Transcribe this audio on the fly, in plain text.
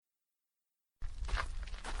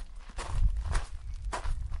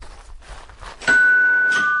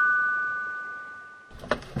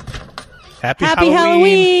Happy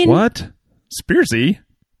Halloween! What? Spearsy?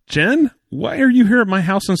 Jen? Why are you here at my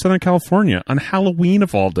house in Southern California on Halloween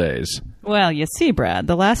of all days? Well, you see, Brad,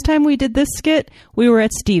 the last time we did this skit, we were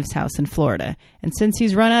at Steve's house in Florida. And since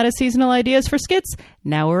he's run out of seasonal ideas for skits,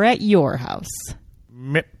 now we're at your house.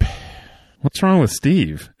 Mip. What's wrong with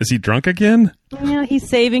Steve? Is he drunk again? Yeah, he's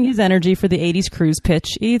saving his energy for the 80s cruise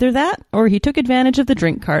pitch. Either that, or he took advantage of the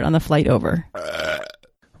drink cart on the flight over.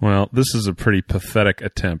 Well, this is a pretty pathetic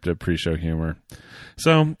attempt at pre-show humor.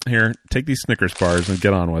 So, here, take these Snickers bars and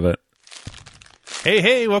get on with it.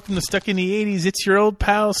 Hey, welcome to Stuck in the 80s. It's your old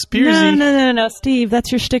pal, Spearsy. No, Steve.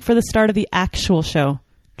 That's your shtick for the start of the actual show.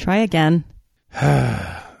 Try again.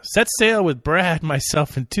 Set sail with Brad,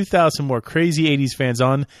 myself, and 2,000 more crazy 80s fans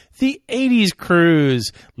on the 80s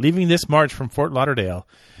cruise, leaving this March from Fort Lauderdale.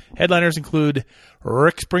 Headliners include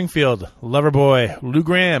Rick Springfield, Loverboy, Lou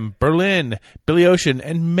Gramm, Berlin, Billy Ocean,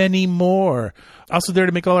 and many more. Also there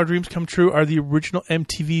to make all our dreams come true are the original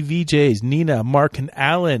MTV VJs, Nina, Mark, and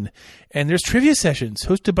Alan. And there's trivia sessions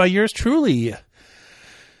hosted by yours truly.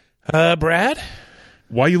 Brad?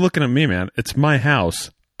 Why are you looking at me, man? It's my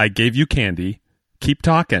house. I gave you candy. Keep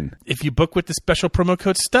talking. If you book with the special promo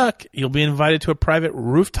code STUCK, you'll be invited to a private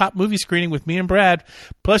rooftop movie screening with me and Brad.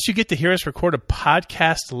 Plus, you get to hear us record a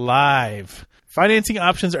podcast live. Financing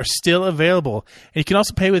options are still available, and you can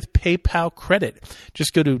also pay with PayPal credit.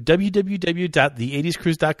 Just go to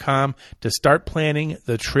www.the80scruise.com to start planning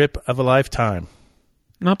the trip of a lifetime.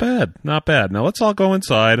 Not bad. Now let's all go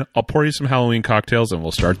inside. I'll pour you some Halloween cocktails, and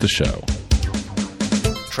we'll start the show.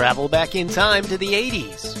 Travel back in time to the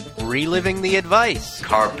 80s. Reliving the advice.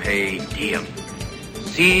 Carpe diem.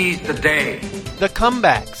 Seize the day. The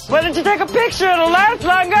comebacks. Why didn't you take a picture? It'll last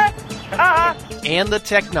longer. And the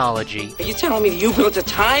technology. Are you telling me that you built a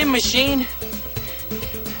time machine?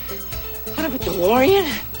 Out of a DeLorean?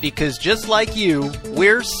 Because just like you,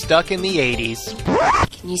 we're stuck in the 80s.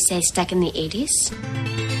 Can you say stuck in the 80s?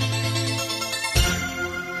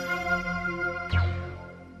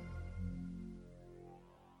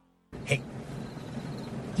 Hey,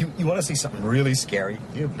 you want to see something really scary?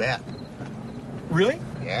 You bet. Really?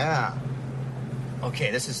 Yeah.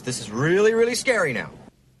 Okay, this is really, really scary now.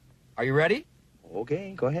 Are you ready?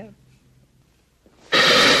 Okay, go ahead.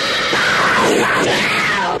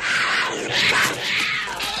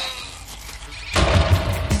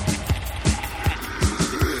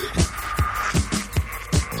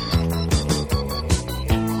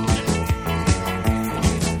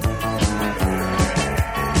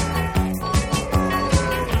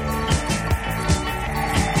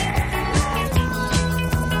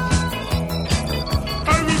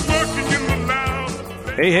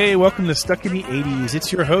 Hey, welcome to Stuck in the 80s.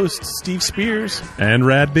 It's your host, Steve Spears. And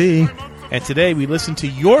Rad B. And today we listen to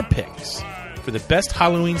your picks for the best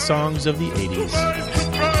Halloween songs of the 80s.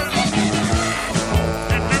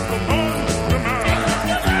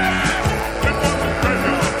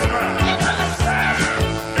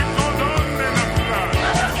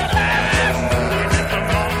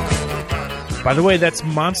 By the way, that's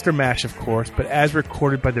Monster Mash, of course, but as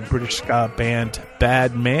recorded by the British ska band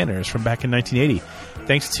Bad Manners from back in 1980.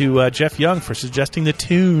 Thanks to Jeff Young for suggesting the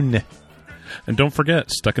tune. And don't forget,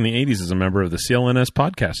 Stuck in the 80s is a member of the CLNS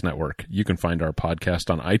Podcast Network. You can find our podcast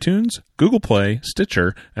on iTunes, Google Play,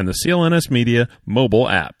 Stitcher, and the CLNS Media mobile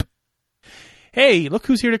app. Hey, look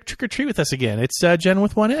who's here to trick-or-treat with us again. It's Jen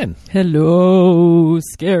with one N. Hello,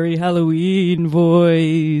 scary Halloween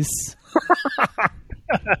voice.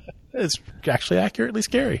 It's actually accurately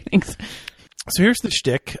scary. Thanks. So here's the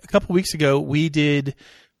shtick. A couple weeks ago, we did,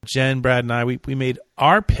 Jen, Brad, and I, we made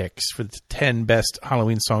our picks for the 10 best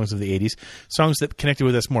Halloween songs of the 80s, songs that connected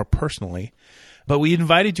with us more personally. But we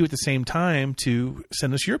invited you at the same time to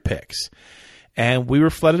send us your picks. And we were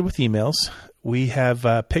flooded with emails. We have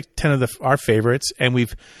picked 10 of our favorites, and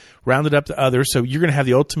we've rounded up the others. So you're going to have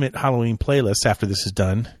the ultimate Halloween playlist after this is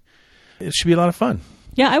done. It should be a lot of fun.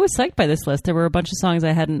 Yeah, I was psyched by this list. There were a bunch of songs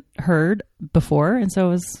I hadn't heard before, and so I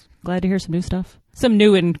was glad to hear some new stuff. Some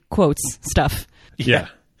new, in quotes, stuff. Yeah.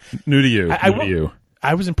 New to you.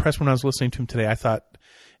 I was impressed when I was listening to him today. I thought,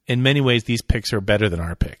 in many ways, these picks are better than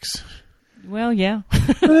our picks. Well, yeah.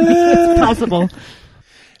 It's possible.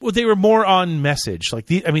 Well, they were more on message.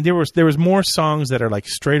 There was more songs that are like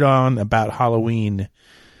straight on about Halloween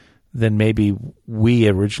than maybe we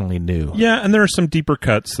originally knew. Yeah, and there are some deeper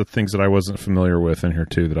cuts, the things that I wasn't familiar with in here,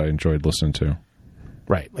 too, that I enjoyed listening to.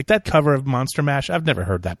 Right. Like that cover of Monster Mash, I've never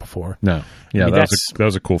heard that before. No. Yeah, that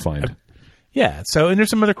was a cool find. Yeah, and there's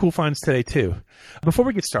some other cool finds today, too. Before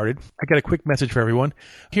we get started, I got a quick message for everyone.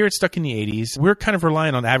 Here at Stuck in the 80s, we're kind of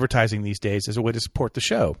relying on advertising these days as a way to support the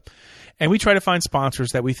show. And we try to find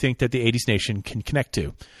sponsors that we think that the 80s Nation can connect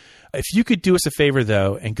to. If you could do us a favor,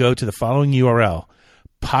 though, and go to the following URL,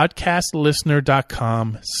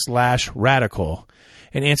 podcastlistener.com/radical,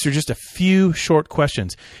 and answer just a few short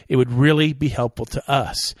questions, it would really be helpful to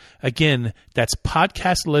us. Again, that's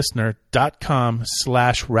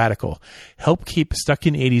podcastlistener.com/radical. Help keep Stuck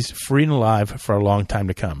in 80s free and alive for a long time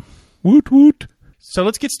to come. Woot woot. So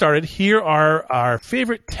let's get started. Here are our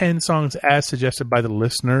favorite 10 songs as suggested by the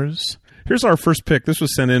listeners. Here's our first pick. This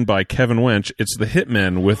was sent in by Kevin Wench. It's the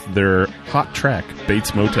Hitmen with their hot track,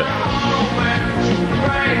 Bates Motel.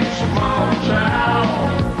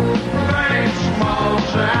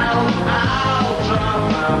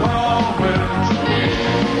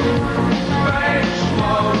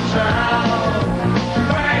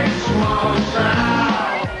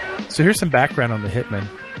 So here's some background on the Hitmen.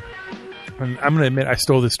 And I'm going to admit I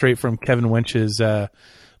stole this straight from Kevin Wench's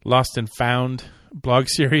Lost and Found blog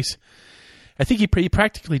series. I think he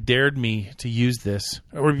practically dared me to use this.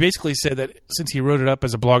 Or he basically said that since he wrote it up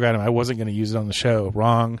as a blog item, I wasn't going to use it on the show.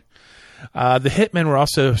 Wrong. The Hitmen were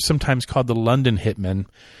also sometimes called the London Hitmen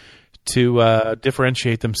to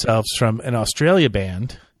differentiate themselves from an Australia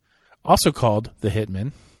band, also called the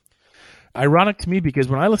Hitmen. Ironic to me because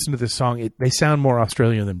when I listen to this song, they sound more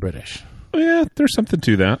Australian than British. Oh, yeah, there's something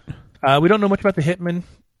to that. We don't know much about the Hitmen,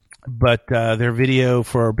 but their video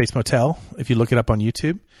for Bates Motel, if you look it up on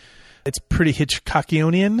YouTube, it's pretty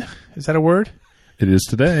Hitchcockian. Is that a word? It is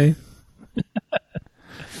today.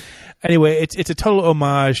 Anyway, it's a total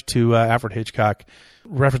homage to Alfred Hitchcock.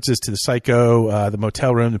 References to the Psycho, the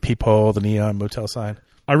motel room, the peephole, the neon motel sign.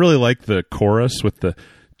 I really like the chorus with the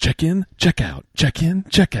check in, check out, check in,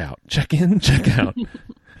 check out, check in, check out.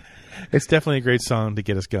 It's definitely a great song to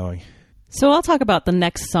get us going. So I'll talk about the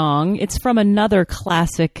next song. It's from another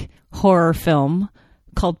classic horror film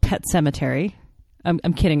called Pet Sematary.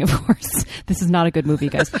 I'm kidding, of course. This is not a good movie,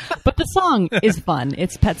 guys. But the song is fun.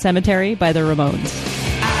 It's Pet Sematary by the Ramones.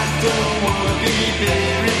 I don't want to be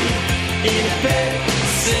buried in a pet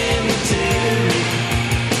cemetery.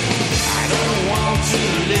 I don't want to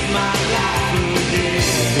live my life again.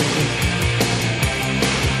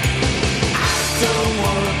 I don't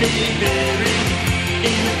want to be buried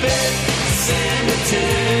in a pet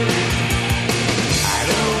cemetery. I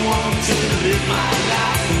don't want to live my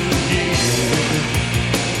life again.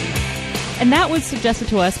 And that was suggested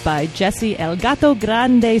to us by Jesse El Gato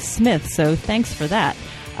Grande Smith, so thanks for that.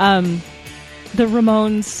 The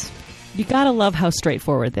Ramones, you gotta love how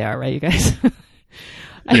straightforward they are, right, you guys?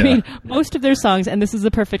 I mean, most of their songs, and this is a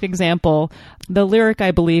perfect example, the lyric, I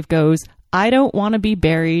believe, goes, I don't want to be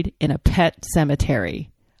buried in a pet cemetery.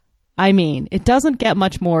 I mean, it doesn't get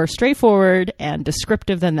much more straightforward and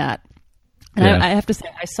descriptive than that. And I have to say,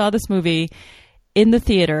 I saw this movie in the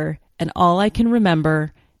theater, and all I can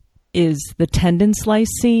remember is the tendon slice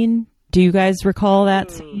scene. Do you guys recall that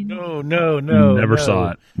scene? No. Never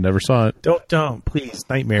saw it. Don't. Please.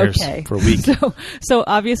 Nightmares for a week. So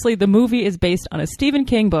obviously the movie is based on a Stephen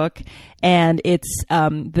King book, and it's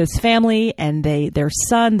this family and their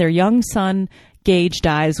young son, Gage,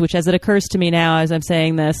 dies, which as it occurs to me now as I'm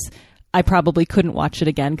saying this, I probably couldn't watch it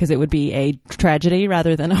again because it would be a tragedy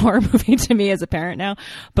rather than a horror movie to me as a parent now.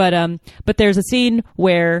 But there's a scene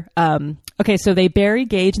where, so they bury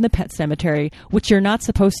Gage in the pet cemetery, which you're not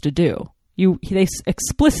supposed to do. They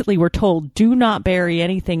explicitly were told, do not bury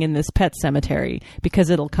anything in this pet cemetery because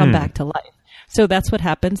it'll come back to life. So that's what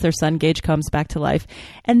happens. Their son Gage comes back to life.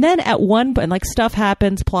 And then at one point, like stuff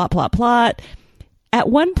happens, plot. At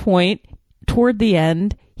one point, toward the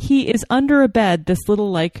end, he is under a bed, this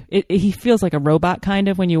little, he feels like a robot kind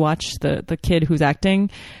of when you watch the kid who's acting,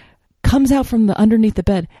 comes out from underneath the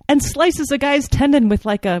bed and slices a guy's tendon with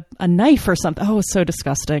like a knife or something. Oh, it's so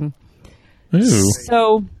disgusting. Ooh.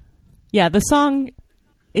 So, yeah, the song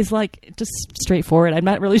is like just straightforward. I'm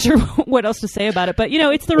not really sure what else to say about it, but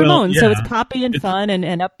it's the Ramones, so it's poppy and fun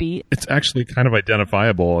and upbeat. It's actually kind of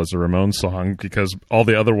identifiable as a Ramones song because all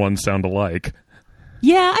the other ones sound alike.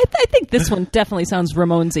 Yeah, I think this one definitely sounds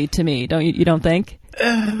Ramonesy to me. You don't think?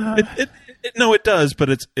 No, it does, but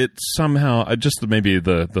it's somehow just maybe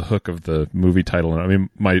the hook of the movie title. I mean,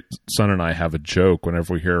 my son and I have a joke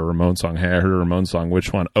whenever we hear a Ramones song. Hey, I heard a Ramones song.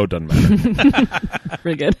 Which one? Oh, doesn't matter.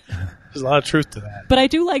 Pretty good. There's a lot of truth to that. But I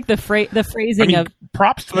do like the phrasing of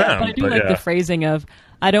props to them. But I do like the phrasing of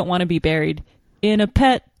I don't want to be buried in a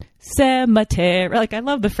pet cemetery. Like I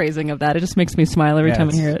love the phrasing of that. It just makes me smile every time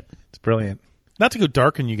I hear it. It's brilliant. Not to go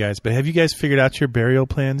dark on you guys, but have you guys figured out your burial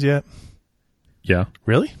plans yet? Yeah.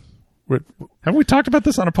 Really? Haven't we talked about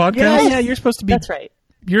this on a podcast? Yeah, you're supposed to be... That's right.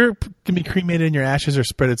 You're going to be cremated and your ashes are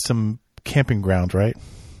spread at some camping ground, right?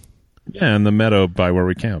 Yeah, in the meadow by where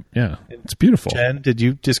we camp. Yeah, it's beautiful. Jen, did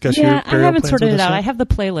you discuss your Yeah, I burial haven't plans sorted with it us out. yet? I have the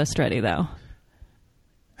playlist ready, though.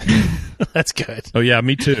 That's good. Oh yeah,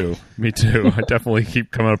 me too. Me too. I definitely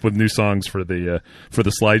keep coming up with new songs for the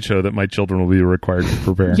slideshow that my children will be required to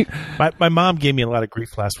prepare. My mom gave me a lot of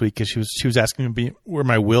grief last week because she was asking me where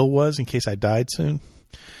my will was in case I died soon.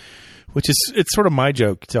 Which it's sort of my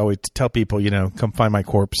joke to always tell people, come find my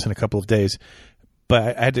corpse in a couple of days.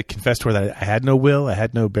 But I had to confess to her that I had no will, I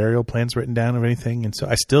had no burial plans written down or anything, and so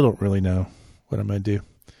I still don't really know what I'm going to do.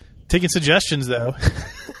 Taking suggestions though.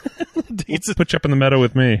 Put you up in the meadow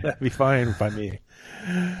with me. That'd be fine by me.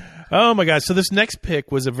 Oh my God! So this next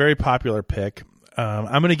pick was a very popular pick.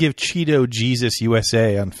 I'm going to give Cheeto Jesus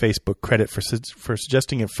USA on Facebook credit for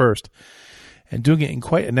suggesting it first and doing it in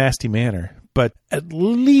quite a nasty manner. But at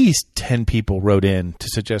least 10 people wrote in to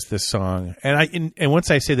suggest this song, and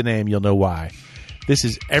once I say the name, you'll know why. This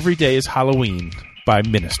is "Every Day Is Halloween" by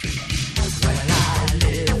Ministry.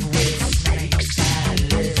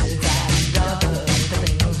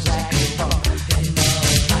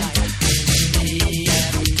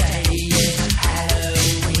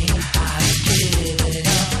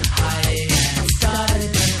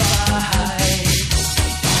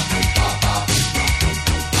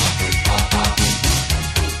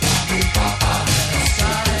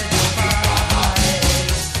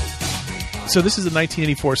 So this is a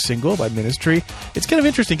 1984 single by Ministry. It's kind of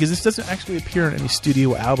interesting because this doesn't actually appear on any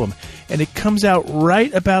studio album, and it comes out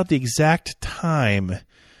right about the exact time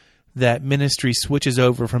that Ministry switches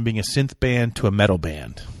over from being a synth band to a metal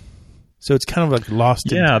band. So it's kind of like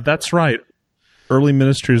lost. Yeah, that's right. Early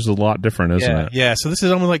Ministry is a lot different, isn't it? Yeah. So this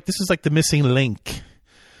is almost like the missing link.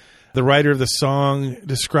 The writer of the song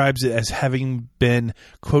describes it as having been,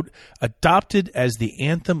 quote, adopted as the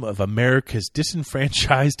anthem of America's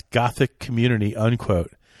disenfranchised Gothic community,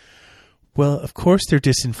 unquote. Well, of course they're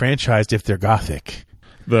disenfranchised if they're Gothic.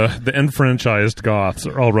 The enfranchised Goths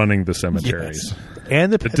are all running the cemeteries. Yes.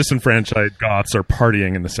 And the disenfranchised Goths are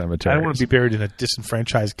partying in the cemeteries. I don't want to be buried in a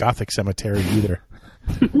disenfranchised Gothic cemetery either.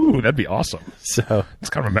 Ooh, that'd be awesome. So it's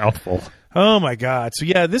kind of a mouthful. Oh my God! So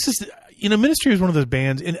yeah, this is Ministry is one of those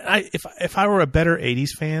bands, and if I were a better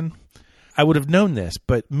 '80s fan, I would have known this.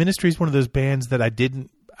 But Ministry is one of those bands that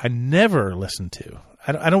I never listened to.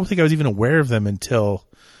 I don't think I was even aware of them until,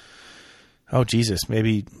 oh Jesus,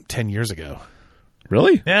 maybe 10 years ago.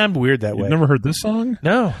 Really? Yeah, I'm weird that way. You've never heard this song?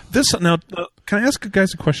 No. Now, can I ask you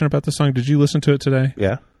guys a question about this song? Did you listen to it today?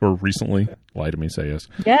 Yeah. Or recently? Lie to me, say yes.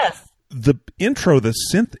 Yes. The intro, the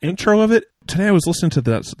synth intro of it, today I was listening to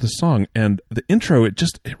the song, and the intro, it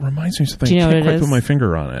reminds me of something. Do you know I can't what it quite is? put my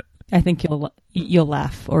finger on it. I think you'll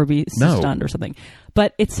laugh or be stunned or something.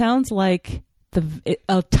 But it sounds like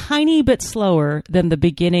a tiny bit slower than the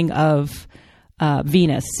beginning of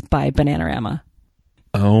Venus by Bananarama.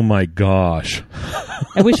 Oh my gosh!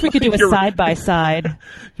 I wish we could do a side by side.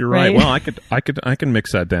 You're right. Well, I can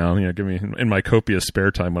mix that down. Give me in my copious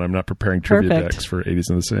spare time when I'm not preparing trivia decks for 80s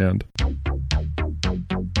in the Sand.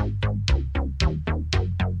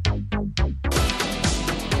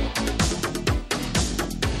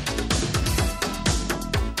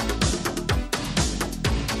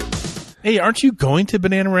 Hey, aren't you going to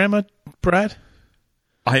Bananarama, Brad?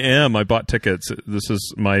 I am. I bought tickets. This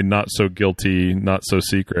is my not so guilty, not so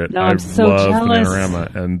secret. No, I'm so love jealous.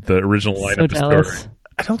 Bananarama, and the original lineup is touring.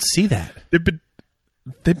 I don't see that.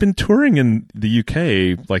 They've been touring in the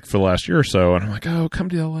UK like for the last year or so, and I'm like, oh, come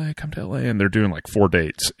to LA, and they're doing like 4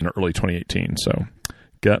 dates in early 2018. So,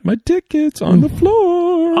 got my tickets on the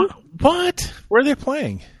floor. What? Where are they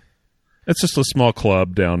playing? It's just a small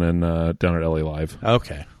club down at LA Live.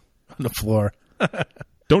 Okay, on the floor.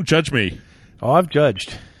 Don't judge me. Oh, I've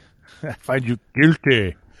judged. I find you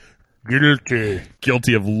guilty.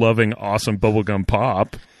 Guilty of loving awesome bubblegum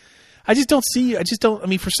pop. I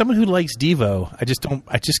mean, for someone who likes Devo,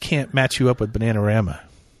 I just can't match you up with Bananarama.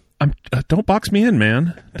 Don't box me in,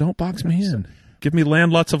 man. Don't box me in. Give me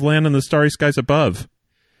land, lots of land in the starry skies above.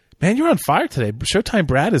 Man, you're on fire today. Showtime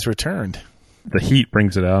Brad has returned. The heat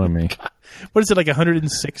brings it out of me. What is it, like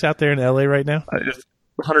 106 out there in LA right now?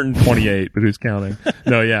 128, but who's counting?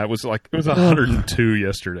 No, yeah, it was 102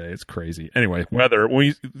 yesterday. It's crazy. Anyway, weather.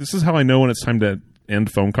 This is how I know when it's time to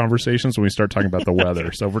end phone conversations, when we start talking about the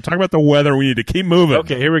weather. So if we're talking about the weather, we need to keep moving.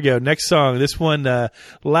 Okay, here we go. Next song. This one,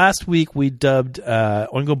 last week we dubbed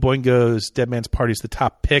Oingo Boingo's Dead Man's Party as the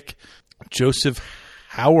top pick. Joseph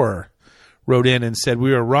Hauer wrote in and said,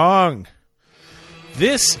 we were wrong.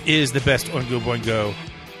 This is the best Oingo Boingo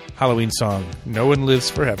Halloween song. No One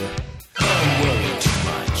Lives Forever. Don't worry too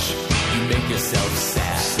much. You make yourself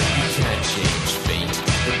sad. You can't change fate,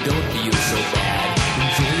 but don't feel so bad.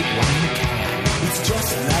 Enjoy it while you can. It's just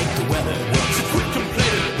just like the weather. Won't you quit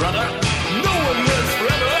complaining, brother? No one lives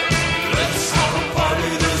forever. Let's have a party,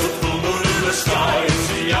 there's a full moon in the sky. It's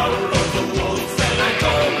the hour of the wolf, and I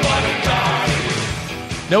don't want to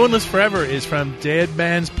die. No One Lives Forever is from Dead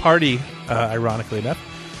Man's Party, ironically enough.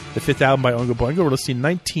 The fifth album by Oingo Boingo. We're listening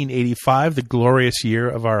 1985, the glorious year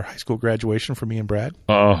of our high school graduation for me and Brad.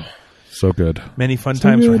 Oh, so good. Many fun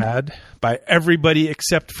times were had by everybody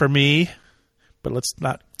except for me. But let's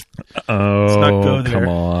not go there. Come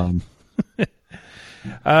on.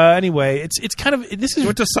 Anyway, it's kind of this is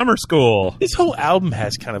went to summer school. This whole album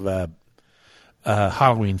has kind of a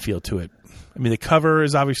Halloween feel to it. I mean, the cover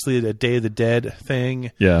is obviously the Day of the Dead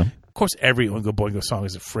thing. Yeah. Of course, every Oingo Boingo song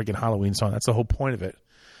is a friggin' Halloween song. That's the whole point of it.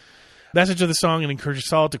 Message of the song and encourage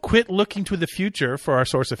us all to quit looking to the future for our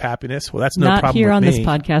source of happiness. Well, that's no Not problem here with on me. this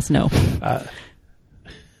podcast, no.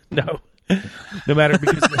 No. No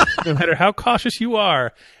matter how cautious you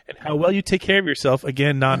are and how well you take care of yourself,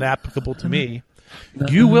 again, non-applicable to me,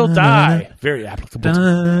 you will die. Very applicable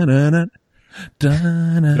to me.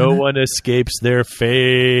 No one escapes their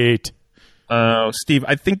fate. Steve,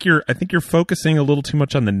 I think you're focusing a little too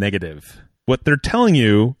much on the negative. What they're telling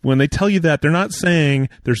you, when they tell you that, they're not saying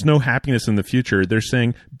there's no happiness in the future. They're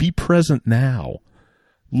saying be present now.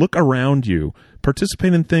 Look around you.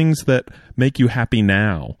 Participate in things that make you happy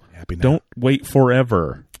now. Don't wait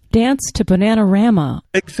forever. Dance to Bananarama.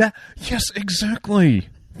 Yes, exactly.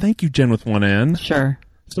 Thank you, Jen with one N. Sure.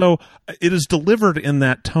 So it is delivered in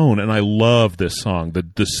that tone, and I love this song.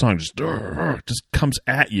 This song just comes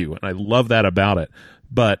at you, and I love that about it.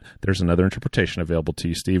 But there's another interpretation available to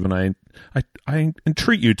you, Steve, and I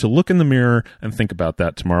entreat you to look in the mirror and think about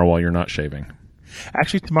that tomorrow while you're not shaving.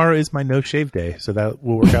 Actually, tomorrow is my no-shave day, so that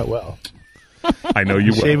will work out well. I know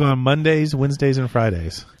you will. Shave on Mondays, Wednesdays, and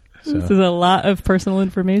Fridays. So. This is a lot of personal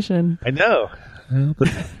information. I know.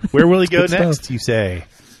 Where will he go next, you say?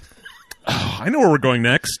 Oh, I know where we're going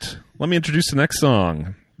next. Let me introduce the next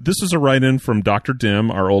song. This is a write-in from Dr.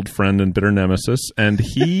 Dim, our old friend and bitter nemesis, and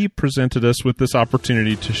he presented us with this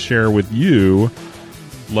opportunity to share with you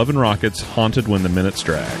Love and Rockets' Haunted When the Minutes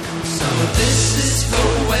Drag. So this is for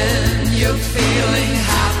when you're feeling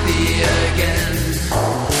happy again.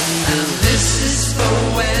 And this is for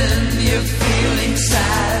when you're feeling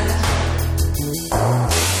sad.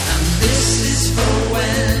 And this is for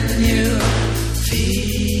when you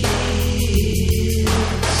feel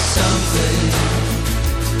something.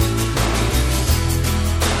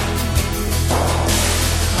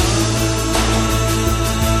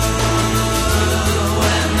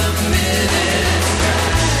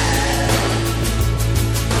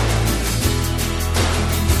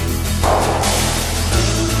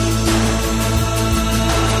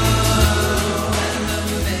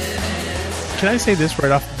 Can I say this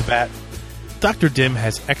right off the bat? Dr. Dim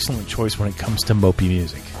has excellent choice when it comes to mopey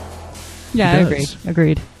music. Yeah, I agree.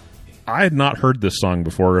 Agreed. I had not heard this song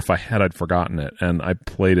before. If I had, I'd forgotten it. And I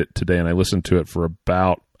played it today, and I listened to it for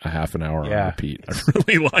about a half an hour on repeat. I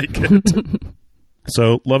really like it.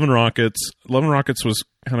 So, Love and Rockets was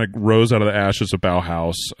kind of rose out of the ashes of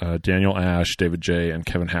Bauhaus. Daniel Ash, David J., and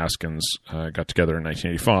Kevin Haskins got together in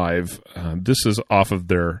 1985. This is off of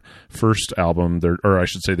their first album, their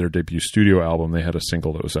debut studio album. They had a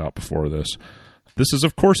single that was out before this. This is,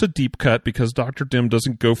 of course, a deep cut because Dr. Dim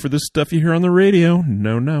doesn't go for this stuff you hear on the radio.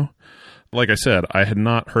 No. Like I said, I had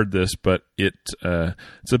not heard this, but it's a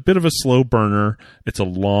bit of a slow burner. It's a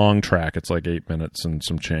long track. It's like 8 minutes and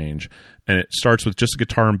some change. And it starts with just a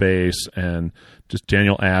guitar and bass and just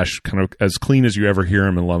Daniel Ash kind of as clean as you ever hear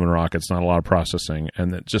him in Love and Rockets, not a lot of processing.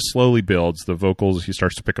 And it just slowly builds. The vocals, he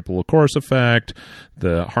starts to pick up a little chorus effect.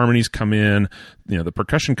 The harmonies come in. The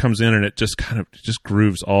percussion comes in and it just kind of just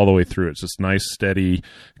grooves all the way through. It's this nice, steady,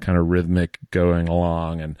 kind of rhythmic going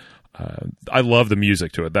along. And I love the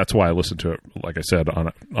music to it. That's why I listened to it, like I said,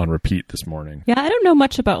 on repeat this morning. Yeah, I don't know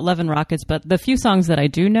much about Love and Rockets, but the few songs that I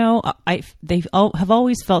do know, they have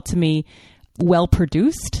always felt to me well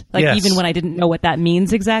produced. Like even when I didn't know what that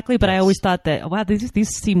means exactly, but I always thought that wow, these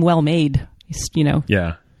seem well made.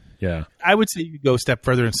 Yeah. I would say you go a step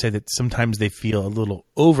further and say that sometimes they feel a little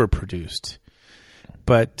overproduced,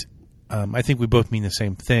 but I think we both mean the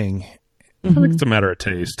same thing. I think it's a matter of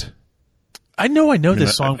taste. I know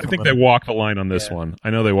this song. I think they walk the line on this one.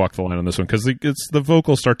 I know they walk the line on this one because the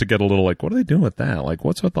vocals start to get a little like, what are they doing with that? Like,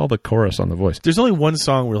 what's with all the chorus on the voice? There's only one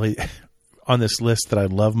song really on this list that I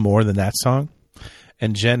love more than that song,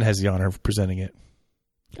 and Jen has the honor of presenting it.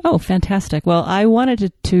 Oh, fantastic. Well, I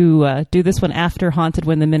wanted to do this one after Haunted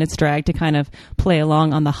When the Minutes Drag to kind of play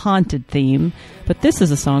along on the haunted theme, but this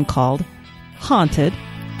is a song called Haunted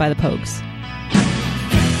by the Pogues.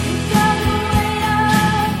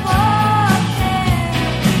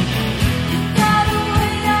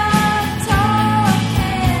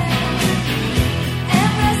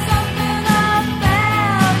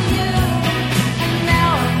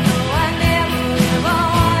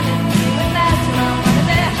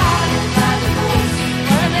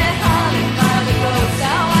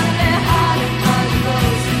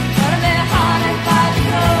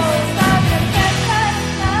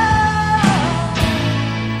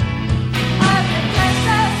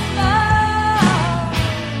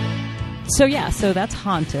 So that's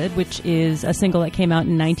Haunted, which is a single that came out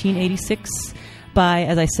in 1986 by,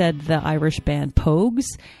 as I said, the Irish band Pogues.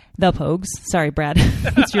 The Pogues. Sorry, Brad.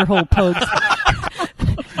 It's your whole Pogues.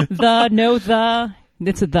 It's the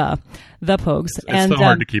Pogues. It's so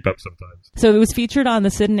hard to keep up sometimes. So it was featured on the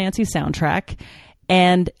Sid and Nancy soundtrack,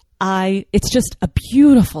 and it's just a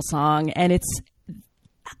beautiful song, and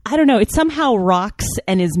I don't know, it somehow rocks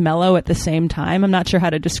and is mellow at the same time. I'm not sure how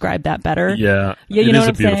to describe that better. Yeah, you know what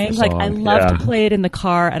I'm saying? Song. Like, I love to play it in the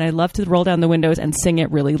car, and I love to roll down the windows and sing it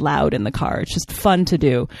really loud in the car. It's just fun to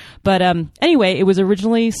do. But anyway, it was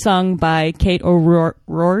originally sung by Kate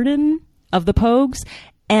O'Riordan of the Pogues,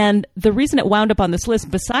 and the reason it wound up on this list,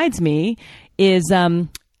 besides me, is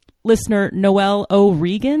listener Noel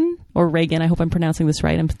O'Regan, or Reagan, I hope I'm pronouncing this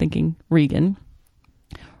right, I'm thinking Regan,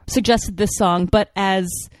 suggested this song, but as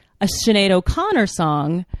a Sinead O'Connor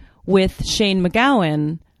song with Shane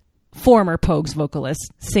MacGowan, former Pogues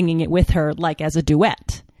vocalist, singing it with her like as a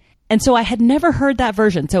duet. And so I had never heard that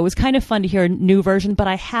version, so it was kind of fun to hear a new version, but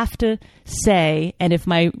I have to say, and if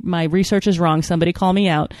my research is wrong, somebody call me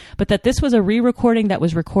out, but that this was a re-recording that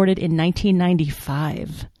was recorded in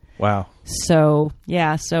 1995. Wow. So,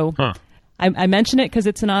 yeah, I mention it because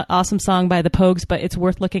it's an awesome song by the Pogues, but it's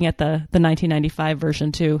worth looking at the 1995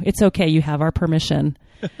 version too. It's okay, you have our permission.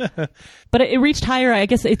 But it reached higher. I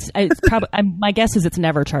guess it's probably. My guess is it's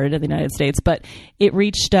never charted in the United States, but it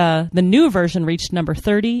reached the new version reached number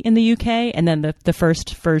 30 in the UK, and then the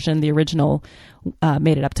first version, the original,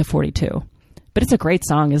 made it up to 42. But it's a great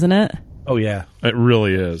song, isn't it? Oh yeah, it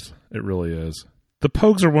really is. It really is. The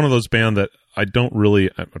Pogues are one of those bands that I've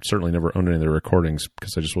certainly never owned any of their recordings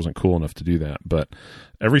because I just wasn't cool enough to do that. But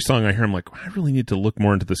every song I hear, I'm like, I really need to look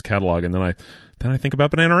more into this catalog. And then I think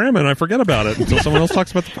about Bananarama and I forget about it until someone else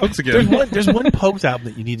talks about the Pogues again. There's one Pogues album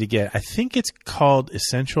that you need to get. I think it's called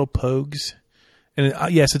Essential Pogues. And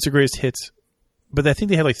yes, it's a greatest hits. But I think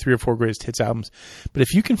they have like 3 or 4 greatest hits albums. But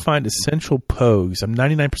if you can find Essential Pogues, I'm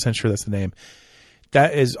 99% sure that's the name.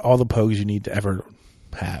 That is all the Pogues you need to ever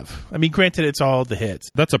have. I mean, granted, it's all the hits.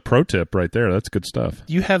 That's a pro tip right there. That's good stuff.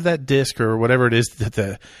 You have that disc or whatever it is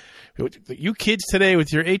that you kids today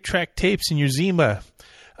with your 8-track tapes and your Zima.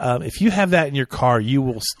 If you have that in your car, you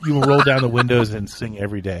will roll down the windows and sing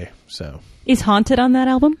every day. So, is Haunted on that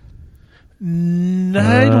album? No,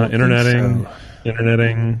 I don't interneting. think so.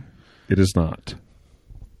 Interneting. It is not.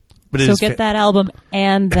 But so get that album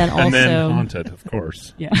and then also and then Haunted, of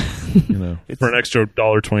course. Yeah, for an extra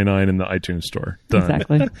 $1.29 in the iTunes store. Done.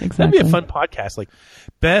 Exactly. That'd be a fun podcast, like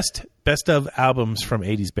best of albums from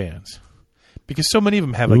 80s bands, because so many of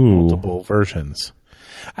them have like multiple versions.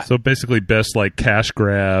 So basically, best like cash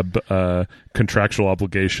grab, contractual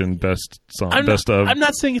obligation, best song, I'm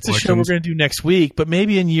not saying it's a show we're going to do next week, but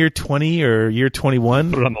maybe in year 20 or year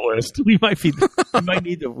 21, put it on the list.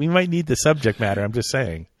 We might need the subject matter. I'm just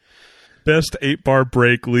saying. Best 8-bar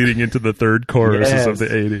break leading into the third choruses of the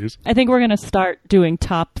 80s. I think we're going to start doing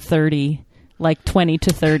top 30, like 20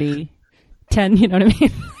 to 30, 10, you know what I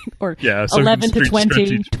mean? Or 11 to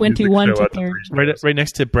 20, 21 to 30. Right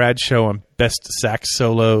next to Brad's show on best sax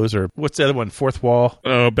solos, or what's the other one? Fourth Wall?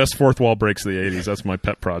 Oh, best fourth wall breaks of the 80s. That's my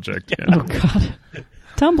pet project. Yeah. Oh, God.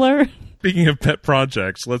 Tumblr. Speaking of pet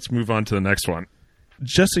projects, let's move on to the next one.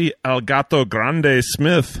 Jesse Elgato Grande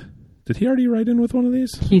Smith. Did he already write in with one of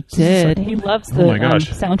these? He did. He loves the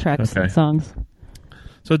soundtrack songs.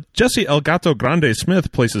 So Jesse Elgato Grande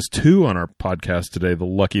Smith places 2 on our podcast today, the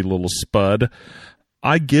lucky little spud.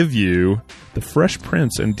 I give you the Fresh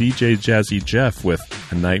Prince and DJ Jazzy Jeff with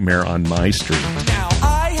A Nightmare on My Street. Now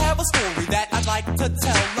I have a story that I'd like to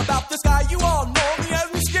tell about this guy you all know me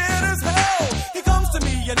as me scared as hell. He comes to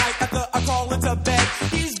me at night after I crawl into bed.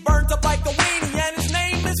 He's burnt up like a weenie and his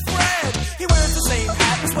name is Fred. He wears the same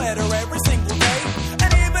hat and sweater every single day.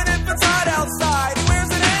 And even if it's hot outside, he wears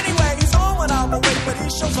it anyway. He's home when I'm awake, but he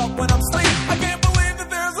shows up when I'm asleep. I can't believe that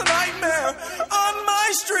there's a nightmare on my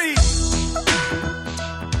street.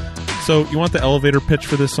 So you want the elevator pitch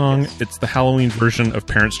for this song? It's the Halloween version of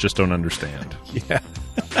Parents Just Don't Understand. Yeah.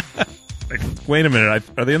 Like, wait a minute.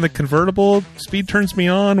 Are they in the convertible? Speed turns me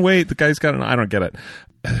on. Wait, the guy's got I don't get it.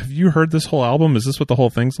 Have you heard this whole album? Is this what the whole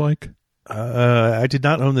thing's like? I did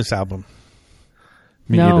not own this album.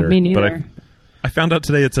 Me neither. But I found out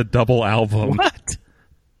today it's a double album. What?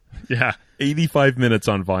 Yeah. 85 minutes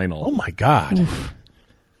on vinyl. Oh, my God. Oof.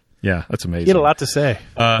 Yeah, that's amazing. You had a lot to say.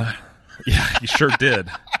 Yeah, you sure did.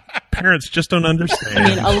 Parents just don't understand.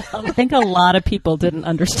 I mean, I think a lot of people didn't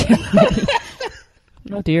understand it.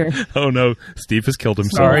 Oh, dear. Oh, no. Steve has killed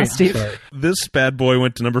himself. Sorry, Steve. This bad boy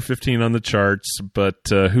went to number 15 on the charts, but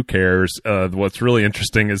who cares? What's really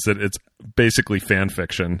interesting is that it's basically fan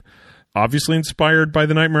fiction. obviously inspired by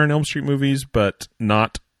the Nightmare on Elm Street movies, but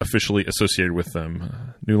not officially associated with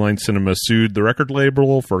them. New Line Cinema sued the record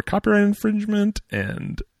label for copyright infringement,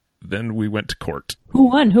 and then we went to court. Who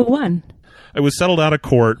won? It was settled out of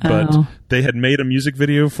court, but they had made a music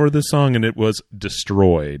video for this song, and it was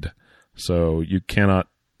destroyed. So you cannot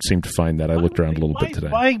seem to find that. I looked around a little bit today.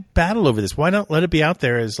 Why battle over this? Why not let it be out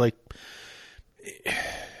there as like...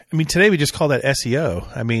 I mean, today we just call that SEO.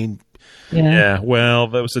 I mean... Yeah, well,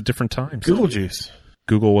 that was a different time. Google Juice.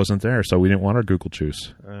 Google wasn't there, so we didn't want our Google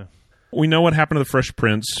Juice. We know what happened to the Fresh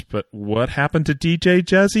Prince, but what happened to DJ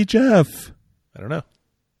Jazzy Jeff? I don't know.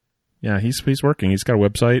 Yeah, he's working. He's got a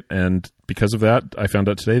website, and because of that, I found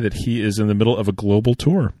out today that he is in the middle of a global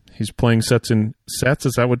tour. He's playing sets. Is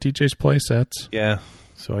that what DJs play, sets? Yeah,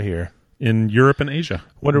 so I hear. In Europe and Asia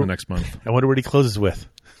in the next month. I wonder what he closes with.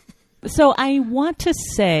 So I want to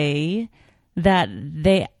say that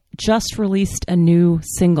they just released a new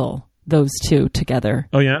single, those two together.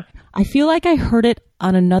 Oh, yeah? I feel like I heard it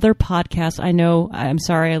on another podcast. I know, I'm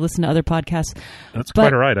sorry, I listen to other podcasts. That's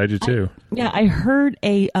quite all right. I do too. I heard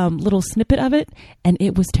a little snippet of it, and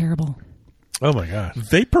it was terrible. Oh, my God.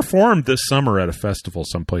 They performed this summer at a festival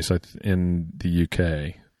someplace in the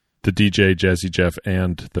UK. The DJ Jazzy Jeff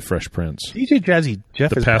and the Fresh Prince. DJ Jazzy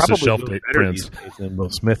Jeff is passive probably shelf better Prince than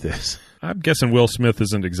Will Smith is. I'm guessing Will Smith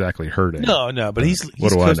isn't exactly hurting. No, but he's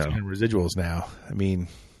what do I know? In residuals now. I mean,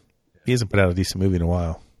 he hasn't put out a decent movie in a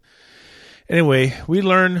while. Anyway, we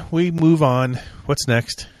learn, we move on. What's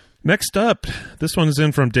next? Next up, this one is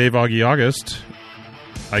in from Dave Augie August.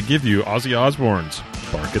 I give you Ozzy Osbourne's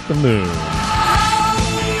Bark at the Moon.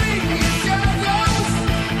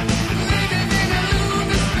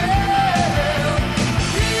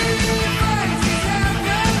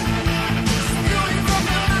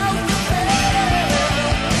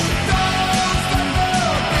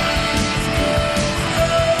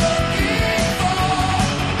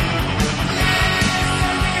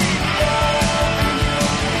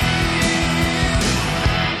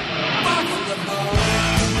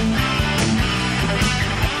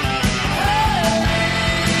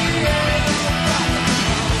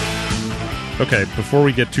 Okay, before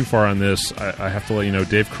we get too far on this, I have to let you know,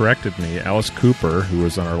 Dave corrected me. Alice Cooper, who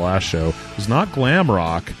was on our last show, is not glam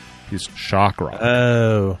rock. He's shock rock.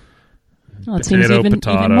 Oh. Well, it seems even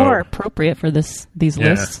more appropriate for these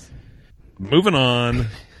lists. Moving on.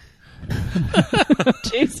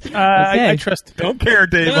 Jeez. Okay. I trust... Don't care,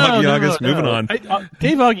 Dave Augie August. Moving on.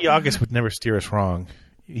 Dave Augie August would never steer us wrong.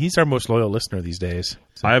 He's our most loyal listener these days.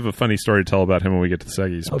 So. I have a funny story to tell about him when we get to the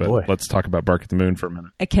Seggies, but let's talk about Bark at the Moon for a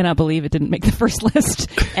minute. I cannot believe it didn't make the first list,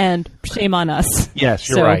 and shame on us. Yes,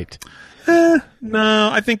 you're right.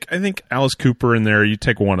 No, I think Alice Cooper in there, you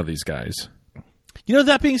take one of these guys. You know,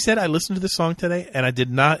 that being said, I listened to this song today, and I did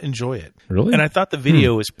not enjoy it. Really? And I thought the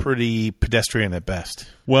video was pretty pedestrian at best.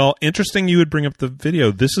 Well, interesting you would bring up the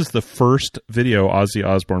video. This is the first video Ozzy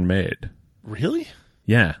Osbourne made. Really?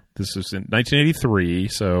 Yeah, this is in 1983,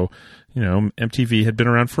 so MTV had been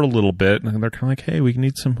around for a little bit, and they're kind of like, "Hey, we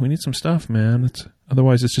need some stuff, man.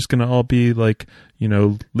 Otherwise, it's just going to all be like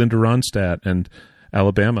Linda Ronstadt and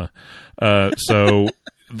Alabama." So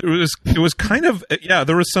it was kind of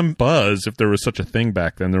there was some buzz, if there was such a thing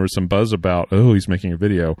back then. There was some buzz about he's making a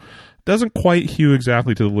video. Doesn't quite hew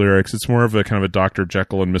exactly to the lyrics. It's more of a kind of a Dr.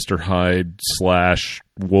 Jekyll and Mr. Hyde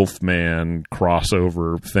 / Wolfman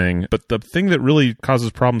crossover thing. But the thing that really causes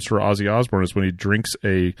problems for Ozzy Osbourne is when he drinks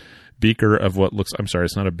a beaker of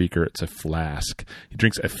it's not a beaker, it's a flask. He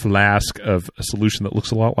drinks a flask of a solution that looks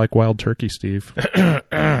a lot like wild turkey, Steve.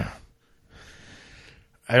 I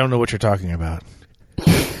don't know what you're talking about.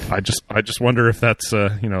 I just wonder if that's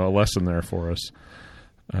a lesson there for us.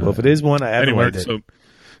 Well, if it is one, I haven't learned it.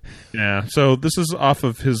 Yeah, so this is off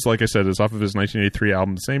of his, like I said, is off of his 1983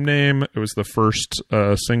 album, the same name. It was the first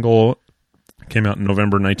single, came out in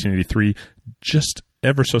November 1983, just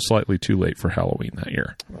ever so slightly too late for Halloween that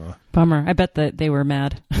year. Bummer. I bet that they were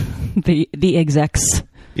mad. the execs.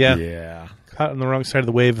 Yeah. Caught on the wrong side of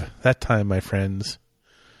the wave that time, my friends.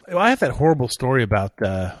 Well, I have that horrible story about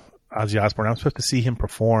Ozzy Osbourne. I was supposed to see him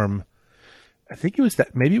perform. I think it was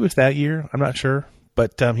that year. I'm not sure.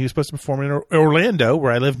 But he was supposed to perform in Orlando,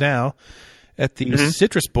 where I live now, at the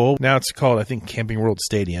Citrus Bowl. Now it's called, I think, Camping World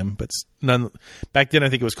Stadium. But back then, I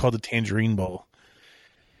think it was called the Tangerine Bowl.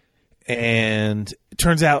 And it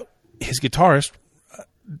turns out his guitarist,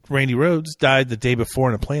 Randy Rhoads, died the day before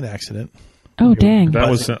in a plane accident. Oh, dang. That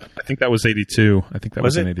was, I think that was 82. I think that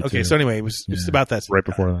was in 82. Okay, so anyway, it was just about that. Right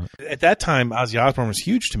before that. At that time, Ozzy Osbourne was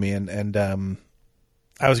huge to me, and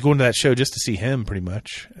I was going to that show just to see him, pretty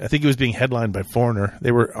much. I think it was being headlined by Foreigner.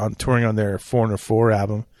 They were touring on their Foreigner 4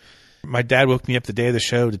 album. My dad woke me up the day of the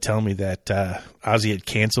show to tell me that Ozzy had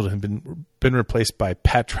canceled and been replaced by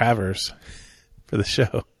Pat Travers for the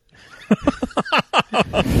show.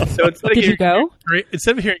 So Did you go?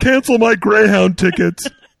 Instead of hearing Cancel my Greyhound tickets.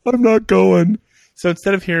 I'm not going. So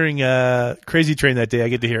instead of hearing Crazy Train that day, I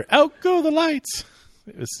get to hear Out Go the Lights.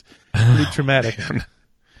 It was pretty traumatic.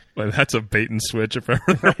 Well, that's a bait and switch if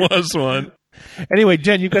ever there was one. Anyway,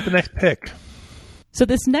 Jen, you've got the next pick. So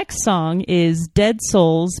this next song is Dead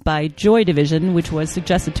Souls by Joy Division, which was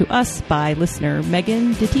suggested to us by listener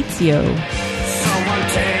Megan DeTizio. Someone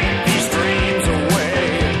take these dreams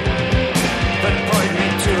away, but point me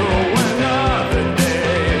to another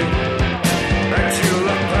day. Back to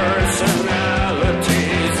the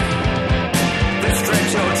personalities that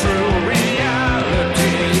stretch your true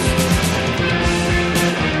realities.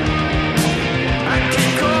 I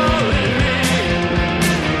keep calling me,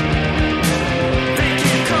 they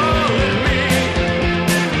keep calling me,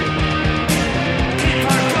 keep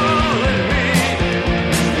on calling me,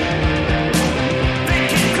 they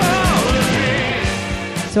keep calling me.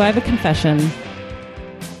 So I have a confession.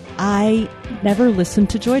 I never listened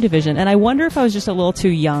to Joy Division, and I wonder if I was just a little too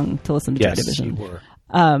young to listen to Joy Division. You were.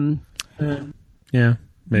 Yeah,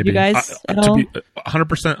 maybe. You guys at to all? be 100%, I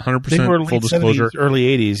think we're 100% full late disclosure. 70s,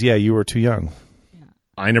 early 80s. Yeah, you were too young.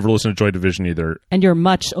 I never listened to Joy Division either. And you're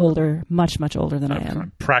much older, much older than I am.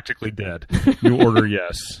 I'm practically dead. New Order,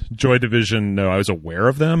 yes. Joy Division, no. I was aware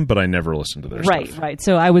of them, but I never listened to their stuff. Right.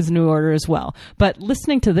 So I was New Order as well. But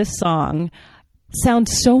listening to this song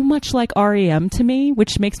sounds so much like REM to me,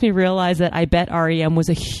 which makes me realize that I bet REM was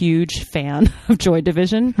a huge fan of Joy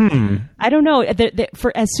Division. I don't know.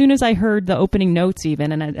 For as soon as I heard the opening notes,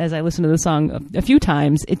 even, and as I listened to the song a few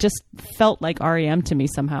times, it just felt like REM to me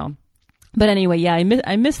somehow. But anyway, yeah,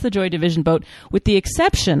 I miss the Joy Division boat, with the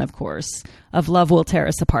exception, of course, of Love Will Tear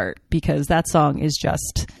Us Apart, because that song is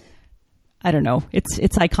just, I don't know, it's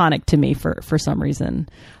iconic to me for some reason.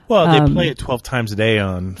 Well, they play it 12 times a day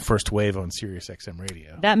on First Wave on Sirius XM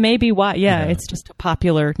radio. That may be why. Yeah, it's just a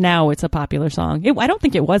popular. Now it's a popular song. I don't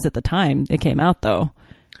think it was at the time it came out, though.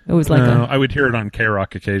 It was like I would hear it on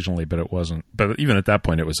K-Rock occasionally, but it wasn't. But even at that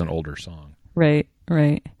point, it was an older song. Right.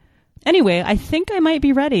 Anyway, I think I might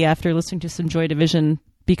be ready after listening to some Joy Division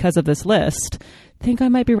because of this list. I think I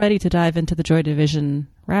might be ready to dive into the Joy Division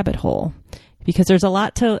rabbit hole, because there's a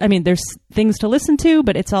lot to. I mean, there's things to listen to,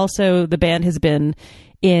 but it's also, the band has been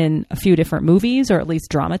in a few different movies, or at least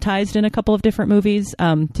dramatized in a couple of different movies.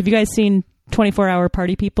 Have you guys seen 24-Hour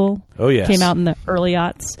Party People? Oh, yes. Came out in the early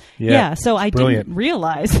aughts. Yeah, so I brilliant. didn't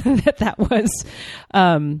realize that was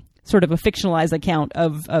sort of a fictionalized account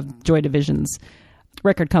of Joy Division's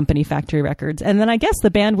record company, Factory Records. And then I guess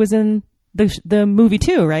the band was in the movie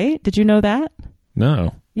too, right? Did you know that?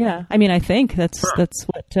 No. Yeah, I mean, I think that's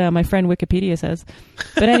what my friend Wikipedia says.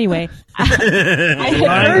 But anyway,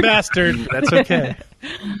 Lying bastard. That's okay.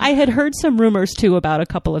 I had heard some rumors too about a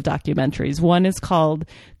couple of documentaries. One is called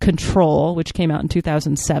Control, which came out in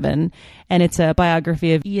 2007, and it's a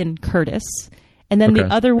biography of Ian Curtis. And then the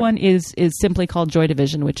other one is simply called Joy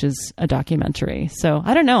Division, which is a documentary. So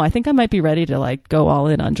I don't know. I think I might be ready to go all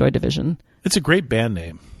in on Joy Division. It's a great band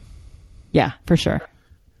name. Yeah, for sure.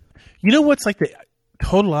 You know what's like the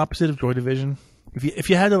total opposite of Joy Division? If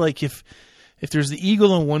you had to if there's the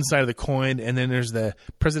eagle on one side of the coin and then there's the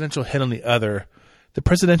presidential head on the other, the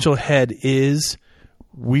presidential head is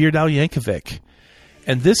Weird Al Yankovic.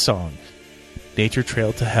 And this song, Nature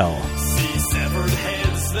Trail to Hell. See severed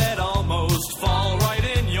heads that almost fall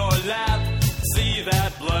right in your lap. See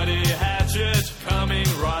that bloody hatchet coming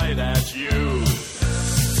right at you.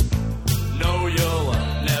 No, you'll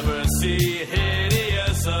never see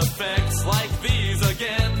hideous effects like these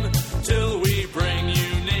again, till we bring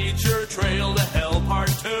you Nature Trail to Hell Part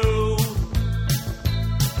 2.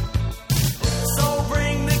 So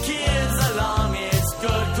bring the kids along, it's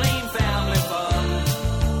good, clean family fun.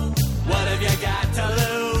 What have you got to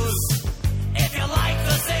lose? If you like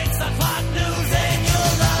the 6 o'clock news, then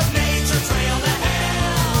you'll love Nature Trail to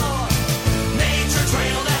Hell. Nature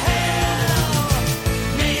Trail to Hell.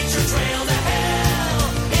 Nature Trail to Hell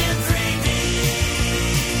in 3D.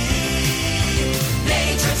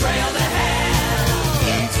 Nature Trail to Hell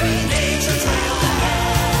in 3D. Nature Trail to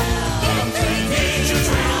Hell in 3D. Nature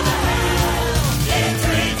Trail to Hell in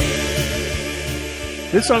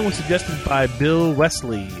 3D. This song was suggested by Bill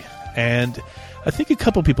Wesley, and I think a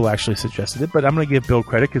couple people actually suggested it, but I'm going to give Bill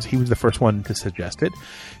credit because he was the first one to suggest it.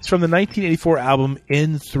 It's from the 1984 album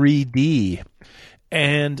In 3D.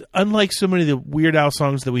 And unlike so many of the Weird Al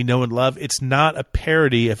songs that we know and love, it's not a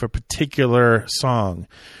parody of a particular song.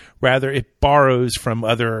 Rather, it borrows from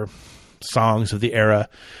other songs of the era.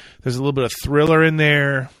 There's a little bit of Thriller in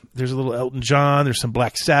there. There's a little Elton John. There's some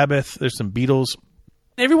Black Sabbath. There's some Beatles.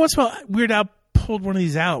 Every once in a while, Weird Al pulled one of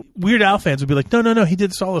these out. Weird Al fans would be like, no, he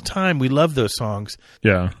did this all the time. We love those songs.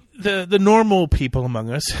 Yeah. The normal people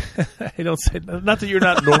among us, I don't say, not that you're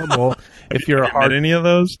not normal if you're any of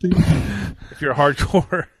those, Steve? If you're a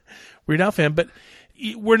hardcore Weird Al fan, but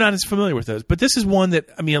we're not as familiar with those. But this is one that,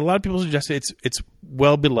 I mean, a lot of people suggested it's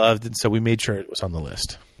well beloved, and so we made sure it was on the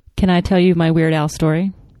list. Can I tell you my Weird Al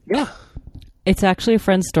story? Yeah. It's actually a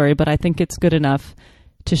friend's story, but I think it's good enough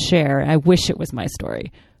to share. I wish it was my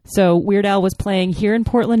story. So Weird Al was playing here in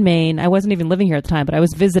Portland, Maine. I wasn't even living here at the time, but I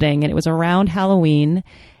was visiting, and it was around Halloween.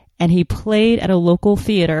 And he played at a local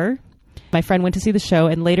theater. My friend went to see the show,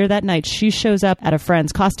 and later that night, she shows up at a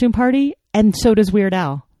friend's costume party, and so does Weird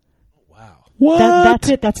Al. Wow. What? That's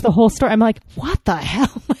it. That's the whole story. I'm like, what the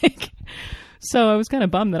hell? So I was kind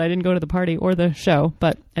of bummed that I didn't go to the party or the show.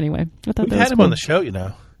 But anyway, I thought We've had him on the show,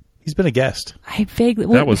 He's been a guest. I vaguely.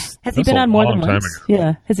 Has he that's been a on more long than time once? ago.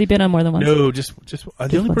 Yeah. Has he been on more than once? No, just the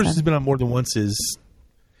only one person time. who's been on more than once is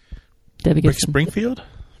Debbie Rick Gibson. Springfield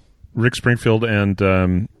Rick Springfield and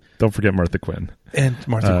don't forget Martha Quinn. and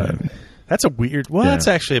Martha Quinn. That's a weird. Well, yeah. that's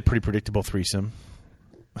actually a pretty predictable threesome.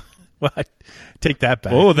 Well, I take that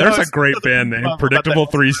back. Oh, there's No, a great band name, about Predictable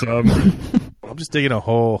that. Threesome. I'm just digging a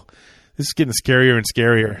hole. This is getting scarier and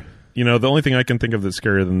scarier. You know, the only thing I can think of that's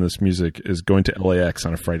scarier than this music is going to LAX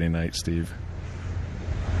on a Friday night, Steve.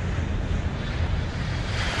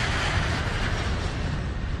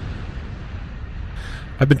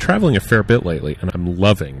 I've been traveling a fair bit lately, and I'm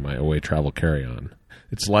loving my away travel carry-on.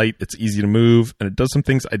 It's light, it's easy to move, and it does some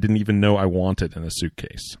things I didn't even know I wanted in a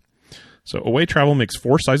suitcase. So Away Travel makes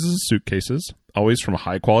 4 sizes of suitcases, always from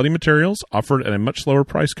high-quality materials, offered at a much lower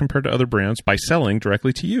price compared to other brands by selling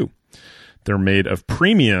directly to you. They're made of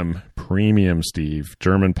premium, Steve,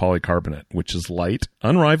 German polycarbonate, which is light,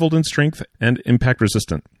 unrivaled in strength, and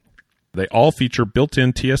impact-resistant. They all feature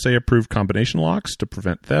built-in TSA-approved combination locks to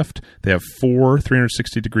prevent theft. They have 4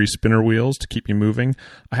 360-degree spinner wheels to keep you moving.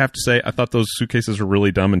 I have to say, I thought those suitcases were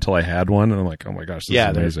really dumb until I had one, and I'm like, oh my gosh, this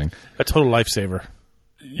is amazing. A total lifesaver.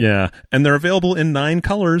 Yeah, and they're available in 9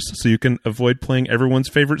 colors, so you can avoid playing everyone's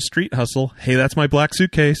favorite street hustle. Hey, that's my black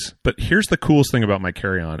suitcase. But here's the coolest thing about my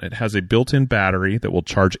carry-on. It has a built-in battery that will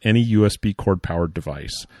charge any USB cord-powered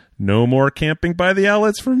device. No more camping by the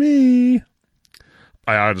outlets for me.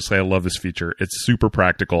 I honestly, I love this feature. It's super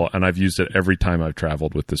practical, and I've used it every time I've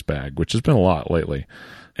traveled with this bag, which has been a lot lately.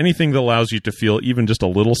 Anything that allows you to feel even just a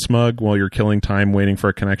little smug while you're killing time waiting for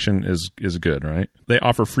a connection is good, right? They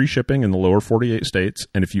offer free shipping in the lower 48 states,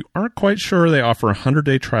 and if you aren't quite sure, they offer a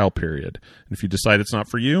 100-day trial period. And if you decide it's not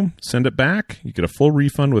for you, send it back. You get a full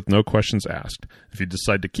refund with no questions asked. If you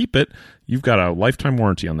decide to keep it, you've got a lifetime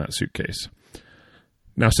warranty on that suitcase.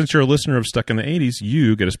 Now, since you're a listener of Stuck in the 80s,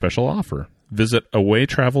 you get a special offer. Visit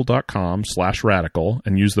awaytravel.com/radical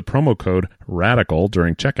and use the promo code RADICAL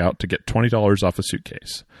during checkout to get $20 off a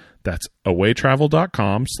suitcase. That's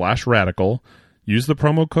awaytravel.com/radical. Use the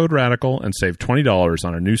promo code RADICAL and save $20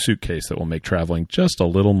 on a new suitcase that will make traveling just a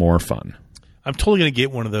little more fun. I'm totally going to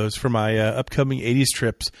get one of those for my upcoming 80s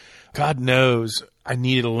trips. God knows I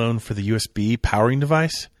need it alone for the USB powering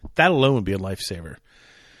device. That alone would be a lifesaver.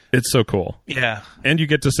 It's so cool. Yeah. And you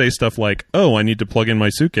get to say stuff like, oh, I need to plug in my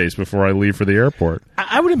suitcase before I leave for the airport.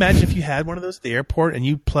 I would imagine if you had one of those at the airport and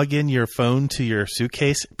you plug in your phone to your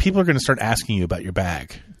suitcase, people are going to start asking you about your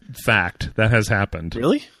bag. Fact. That has happened.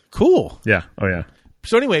 Really? Cool. Yeah. Oh, yeah.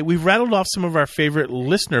 So anyway, we've rattled off some of our favorite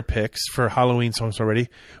listener picks for Halloween songs already.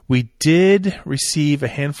 We did receive a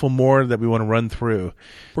handful more that we want to run through.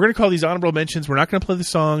 We're going to call these honorable mentions. We're not going to play the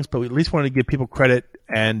songs, but we at least want to give people credit.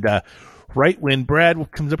 And right when Brad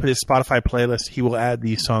comes up with his Spotify playlist, he will add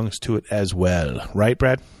these songs to it as well. Right,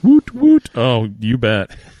 Brad? Woot, woot. Oh, you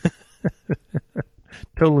bet.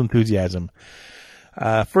 Total enthusiasm.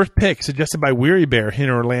 First pick, suggested by Weary Bear in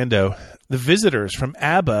Orlando. The Visitors from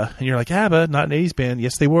ABBA. And you're like, ABBA, not an 80s band.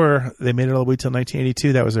 Yes, they were. They made it all the way till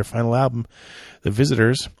 1982. That was their final album, The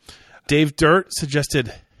Visitors. Dave Dirt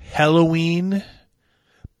suggested Halloween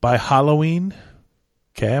by Halloween.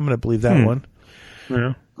 Okay, I'm going to believe that one.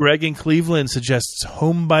 Yeah. Greg in Cleveland suggests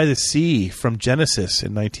Home by the Sea from Genesis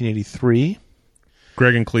in 1983.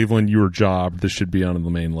 Greg in Cleveland, you were jobbed. This should be on the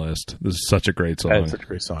main list. This is such a great song. That's such a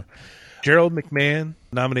great song. Gerald McMahon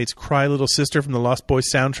nominates Cry Little Sister from the Lost Boys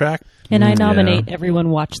soundtrack. And I nominate everyone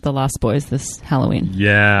watch The Lost Boys this Halloween.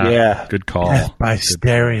 Yeah. Good call. Death by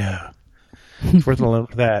Stereo. It's worth it alone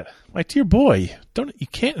for that. My dear boy, you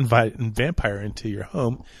can't invite a vampire into your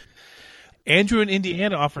home. Andrew in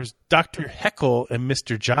Indiana offers Dr. Heckle and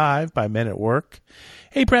Mr. Jive by Men at Work.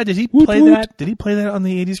 Hey, Brad, did he play that? Did he play that on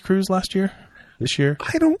the 80s cruise last year? this year?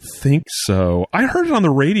 I don't think so. I heard it on the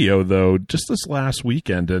radio, though, just this last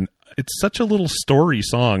weekend, and it's such a little story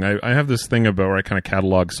song. I have this thing about where I kind of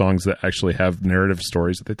catalog songs that actually have narrative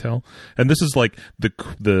stories that they tell. And this is like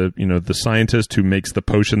the scientist who makes the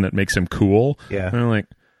potion that makes him cool. Yeah. And I'm like,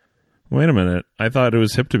 wait a minute. I thought it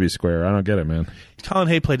was hip to be square. I don't get it, man. Colin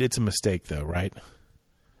Hay played It's a Mistake, though, right?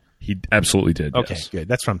 He absolutely did. Okay, yes. good.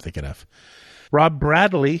 That's what I'm thinking of. Rob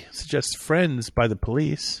Bradley suggests Friends by the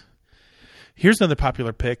Police. Here's another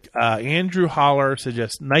popular pick. Andrew Holler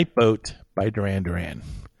suggests Night Boat by Duran Duran.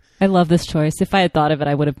 I love this choice. If I had thought of it,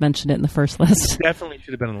 I would have mentioned it in the first list. Definitely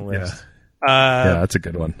should have been on the list. Yeah, that's a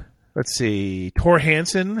good one. Let's see. Tor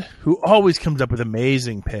Hansen, who always comes up with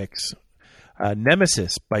amazing picks.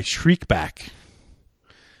 Nemesis by Shriekback.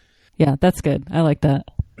 Yeah, that's good. I like that.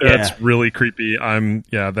 That's really creepy.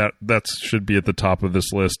 That should be at the top of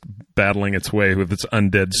this list, battling its way with its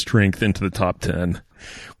undead strength into the top 10.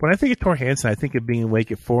 When I think of Tor Hansen, I think of being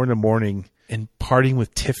awake at 4 a.m. and partying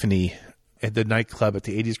with Tiffany at the nightclub at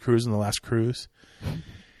the 80s cruise and the last cruise.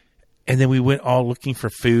 And then we went all looking for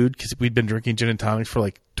food because we'd been drinking gin and tonics for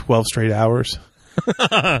like 12 straight hours.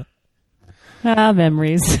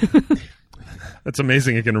 Memories. That's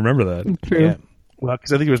amazing you can remember that. True. Yeah. Well,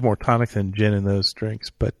 because I think it was more tonic than gin in those drinks.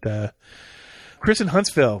 But Chris in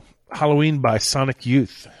Huntsville, Halloween by Sonic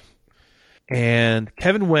Youth. And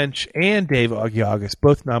Kevin Wench and Dave Augie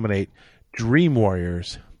both nominate Dream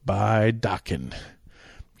Warriors by Dokken.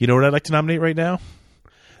 You know what I'd like to nominate right now?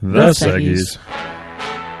 The Seggies.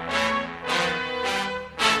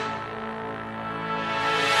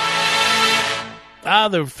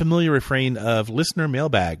 The familiar refrain of listener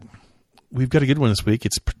mailbag. We've got a good one this week.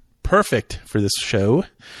 It's perfect for this show.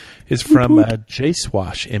 It's from Jay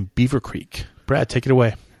Swash in Beaver Creek. Brad, take it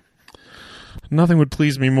away. Nothing would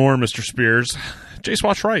please me more, Mr. Spears. Jay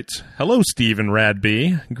Swash writes, Hello, Steve and Rad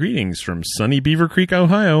B. Greetings from sunny Beaver Creek,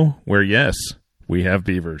 Ohio, where, yes, we have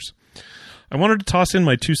beavers. I wanted to toss in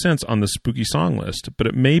my 2 cents on the spooky song list, but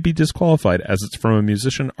it may be disqualified as it's from a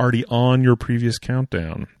musician already on your previous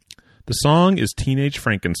countdown. The song is Teenage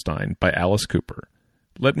Frankenstein by Alice Cooper.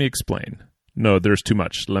 Let me explain. No, there's too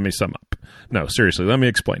much. Let me sum up. No, seriously, let me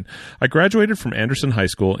explain. I graduated from Anderson High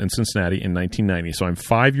School in Cincinnati in 1990, so I'm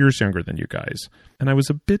 5 years younger than you guys. And I was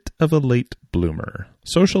a bit of a late bloomer.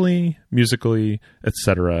 Socially, musically,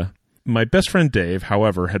 etc. My best friend Dave,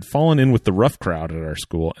 however, had fallen in with the rough crowd at our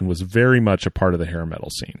school and was very much a part of the hair metal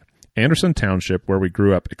scene. Anderson Township, where we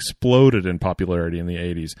grew up, exploded in popularity in the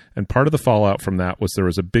 80s, and part of the fallout from that was there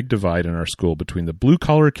was a big divide in our school between the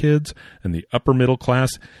blue-collar kids and the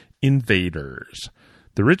upper-middle-class invaders.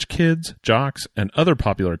 The rich kids, jocks, and other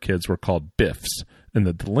popular kids were called biffs, and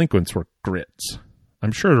the delinquents were grits.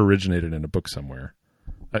 I'm sure it originated in a book somewhere.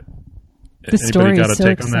 The story is so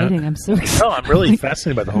exciting. I'm so excited. No, I'm really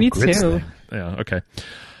fascinated by the whole Me grits too. thing. Yeah, okay.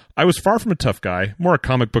 I was far from a tough guy, more a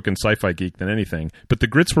comic book and sci-fi geek than anything, but the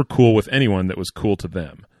grits were cool with anyone that was cool to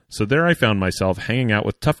them. So there I found myself hanging out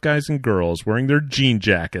with tough guys and girls wearing their jean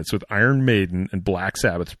jackets with Iron Maiden and Black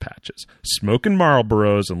Sabbath patches, smoking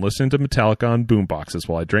Marlboros and listening to Metallica on boomboxes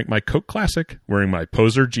while I drank my Coke Classic wearing my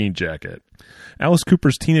poser jean jacket. Alice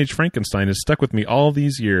Cooper's Teenage Frankenstein has stuck with me all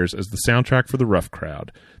these years as the soundtrack for the rough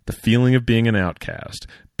crowd. The feeling of being an outcast.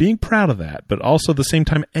 Being proud of that, but also at the same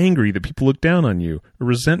time angry that people look down on you, a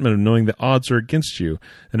resentment of knowing the odds are against you,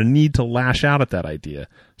 and a need to lash out at that idea,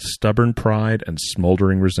 stubborn pride and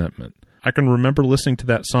smoldering resentment. I can remember listening to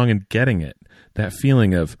that song and getting it, that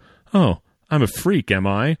feeling of, oh, I'm a freak, am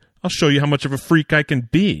I? I'll show you how much of a freak I can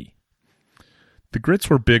be. The Grits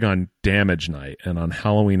were big on Damage Night and on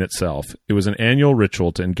Halloween itself. It was an annual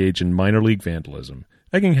ritual to engage in minor league vandalism,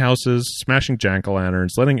 egging houses, smashing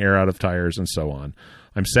jack-o'-lanterns, letting air out of tires, and so on.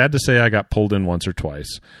 I'm sad to say I got pulled in once or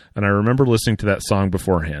twice, and I remember listening to that song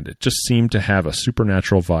beforehand. It just seemed to have a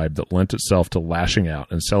supernatural vibe that lent itself to lashing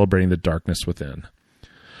out and celebrating the darkness within.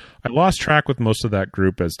 I lost track with most of that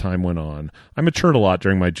group as time went on. I matured a lot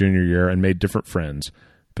during my junior year and made different friends,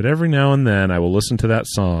 but every now and then I will listen to that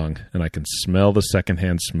song, and I can smell the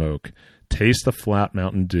secondhand smoke, taste the flat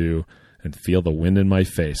Mountain Dew, and feel the wind in my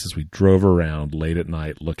face as we drove around late at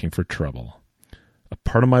night looking for trouble. A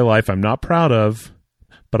part of my life I'm not proud of,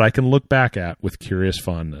 but I can look back at with curious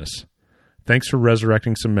fondness. Thanks for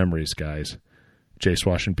resurrecting some memories, guys. Jay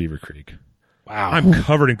Swash and Beaver Creek. Wow. I'm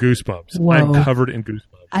covered in goosebumps. Whoa. I'm covered in goosebumps.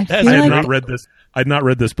 I I had not read this. I'd not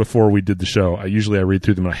read this before we did the show. I read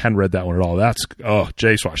through them, and I hadn't read that one at all.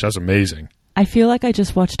 Jay Swash, that's amazing. I feel like I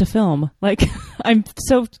just watched a film. Like,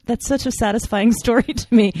 that's such a satisfying story to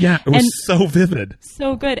me. Yeah, it was so vivid.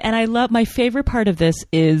 So good. And I love, my favorite part of this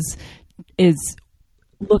is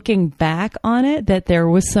looking back on it, that there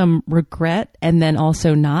was some regret and then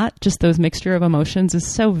also not. Just those mixture of emotions is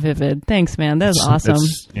so vivid. Thanks, man. That was awesome.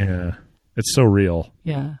 It's so real.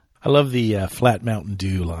 Yeah. I love the Flat Mountain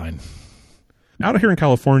Dew line. Out here in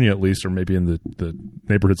California, at least, or maybe in the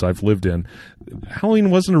neighborhoods I've lived in, Halloween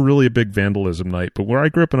wasn't really a big vandalism night, but where I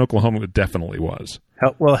grew up in Oklahoma, it definitely was.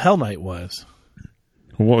 Hell Night was.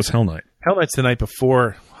 What was Hell Night? Hell Night's the night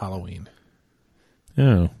before Halloween.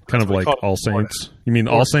 Yeah, kind of what we like call it All in Florida. Saints. You mean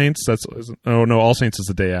All Saints? All Saints is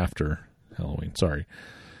the day after Halloween. Sorry.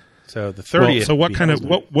 So the 30th. Well, so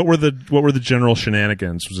what were the general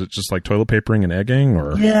shenanigans? Was it just like toilet papering and egging,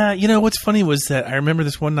 or? Yeah, you know what's funny was that I remember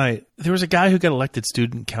this one night there was a guy who got elected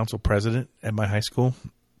student council president at my high school,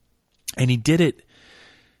 and he did it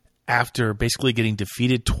after basically getting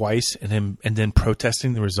defeated twice and then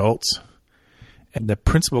protesting the results. And the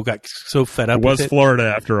principal got so fed up. It was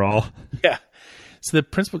Florida after all. Yeah. So the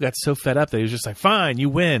principal got so fed up that he was just like, "Fine, you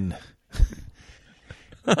win."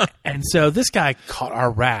 And so this guy caught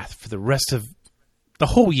our wrath for the rest of the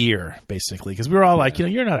whole year, basically, because we were all like,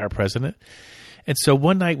 you're not our president. And so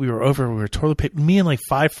one night we were toilet paper, me and like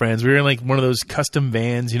 5 friends. We were in like one of those custom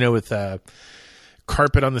vans, with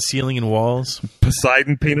carpet on the ceiling and walls.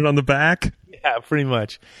 Poseidon painted on the back? Yeah, pretty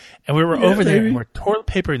much. And we were over there and we're toilet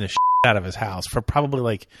papering the shit out of his house for probably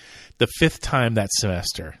like the 5th time that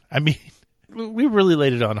semester. I mean, we really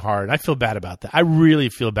laid it on hard. I feel bad about that. I really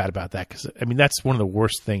feel bad about that because, I mean, that's one of the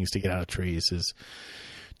worst things to get out of trees is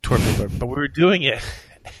toilet paper. But we were doing it.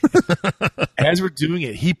 As we're doing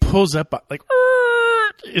it, he pulls up, like,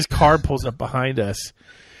 his car pulls up behind us.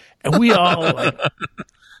 And we all like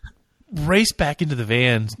race back into the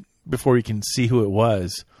van before we can see who it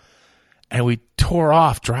was. And we tore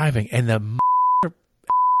off driving. And the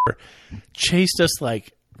chased us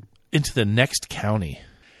like into the next county.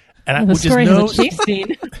 And the story has a chase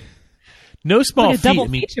scene. No small like a feat. double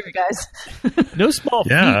feature, guys. No small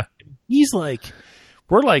feat. He's like,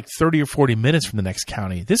 we're like 30 or 40 minutes from the next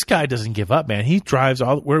county. This guy doesn't give up, man. He drives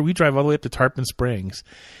we drive all the way up to Tarpon Springs.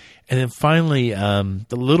 And then finally, the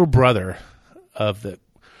little brother of the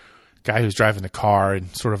guy who's driving the car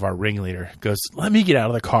and sort of our ringleader goes, "Let me get out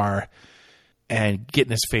of the car and get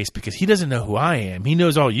in his face because he doesn't know who I am. He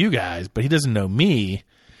knows all you guys, but he doesn't know me.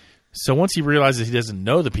 So once he realizes he doesn't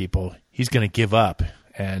know the people, he's going to give up."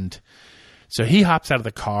 And so he hops out of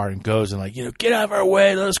the car and goes and like, "Get out of our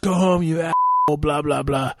way. Let us go home, you asshole, blah, blah,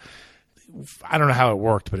 blah." I don't know how it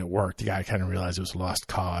worked, but it worked. The guy kind of realized it was a lost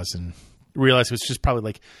cause and realized it was just probably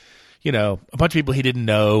like, a bunch of people he didn't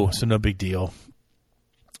know, so no big deal.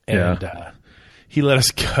 And he let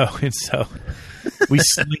us go. And so we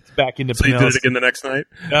sneaked back into So you did it again the next night?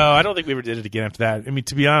 No, I don't think we ever did it again after that. I mean,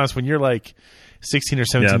 to be honest, when you're like 16 or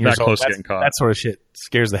 17 years old, that sort of shit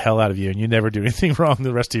scares the hell out of you, and you never do anything wrong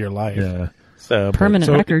the rest of your life. Yeah. So permanent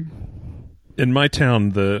record. In my town,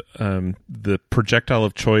 the projectile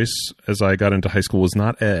of choice as I got into high school was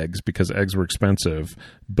not eggs because eggs were expensive,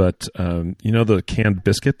 but the canned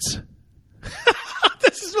biscuits.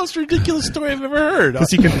 This is the most ridiculous story I've ever heard.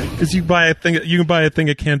 Because you can buy a thing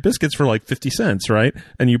of canned biscuits for like 50 cents, right?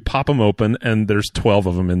 And you pop them open, and there's 12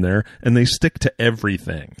 of them in there, and they stick to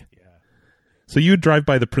everything. So you would drive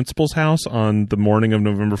by the principal's house on the morning of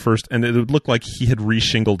November 1st, and it would look like he had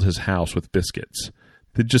reshingled his house with biscuits.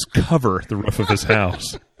 They'd just cover the roof of his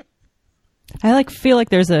house. I feel like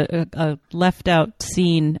there's a left out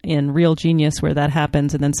scene in Real Genius where that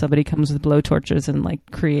happens, and then somebody comes with blowtorches and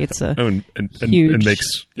creates a huge and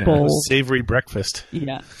makes bowl, savory breakfast.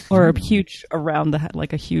 Yeah, or a huge around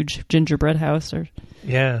a huge gingerbread house, or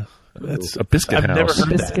that's a biscuit I've house. Never heard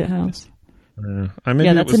biscuit house. I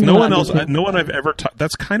mean, it was no one else. No one I've ever talked.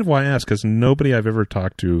 That's kind of why I asked, because nobody I've ever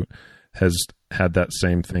talked to has had that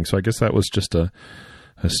same thing. So I guess that was just a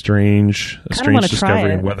strange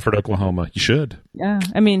discovery in Weatherford, Oklahoma. You should. Yeah,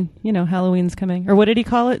 I mean, Halloween's coming, or what did he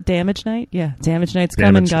call it? Damage Night. Yeah, Damage Night's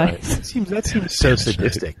coming, guys. That seems so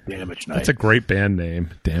sadistic. Damage Night. That's a great band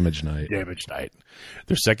name. Damage Night. Damage Night.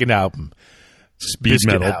 Their second album, speed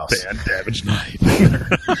Biscuit metal House. band. Damage Night.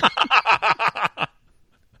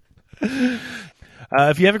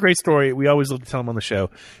 If you have a great story, we always love to tell them on the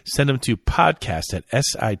show. Send them to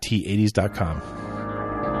podcast@sit80s.com.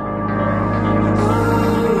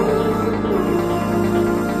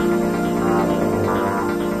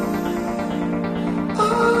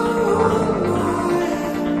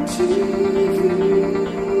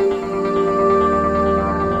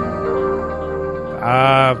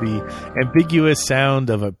 The ambiguous sound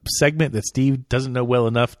of a segment that Steve doesn't know well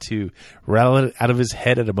enough to rattle it out of his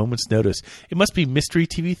head at a moment's notice. It must be Mystery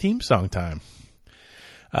TV theme song time.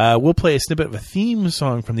 We'll play a snippet of a theme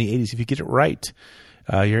song from the 80s if you get it right.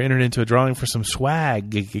 You're entered into a drawing for some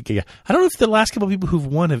swag. I don't know if the last couple of people who've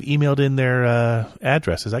won have emailed in their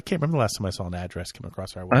addresses. I can't remember the last time I saw an address come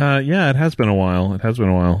across our way. Yeah, it has been a while.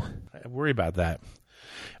 I worry about that.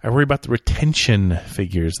 I worry about the retention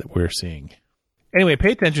figures that we're seeing. Anyway,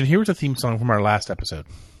 pay attention. Here was a theme song from our last episode.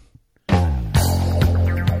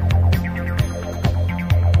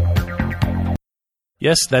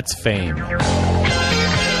 Yes, that's Fame.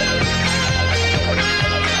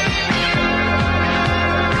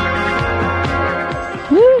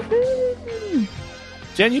 Woo-hoo.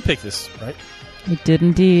 Jen, you picked this, right? I did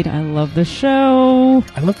indeed. I love the show.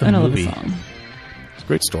 I love the and movie. I love the song. It's a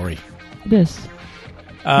great story. It is.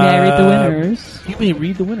 May I read the winners? You may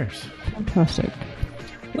read the winners. Fantastic.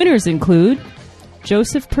 Winners include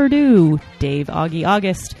Joseph Perdue, Dave Augie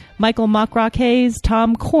August, Michael Mockrock Hayes,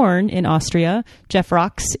 Tom Korn in Austria, Jeff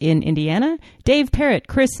Rocks in Indiana, Dave Parrott,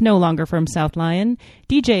 Chris no longer from South Lyon,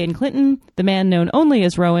 DJ in Clinton, the man known only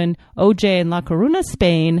as Rowan, OJ in La Coruna,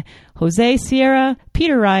 Spain, Jose Sierra,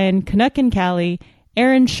 Peter Ryan, Canuck in Cali,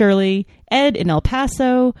 Aaron Shirley, Ed in El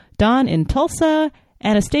Paso, Don in Tulsa,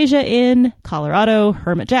 Anastasia in Colorado,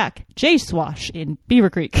 Hermit Jack, Jay Swash in Beaver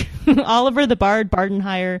Creek, Oliver the Bard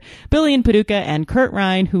Bardenhire, Billy in Paducah, and Kurt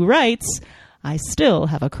Ryan, who writes, I still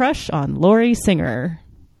have a crush on Lori Singer.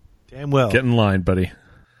 Damn well. Get in line, buddy.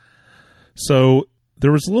 So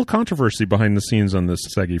there was a little controversy behind the scenes on this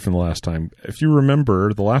seggy from the last time. If you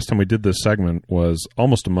remember, the last time we did this segment was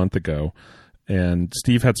almost a month ago, and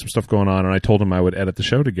Steve had some stuff going on, and I told him I would edit the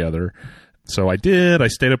show together. So I did. I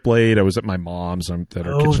stayed up late. I was at my mom's at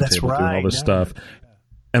our kitchen table doing all this stuff.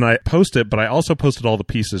 And I posted, but I also posted all the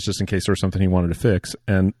pieces just in case there was something he wanted to fix.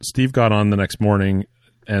 And Steve got on the next morning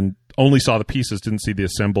and only saw the pieces, didn't see the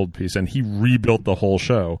assembled piece. And he rebuilt the whole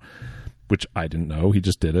show, which I didn't know. He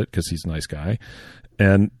just did it because he's a nice guy.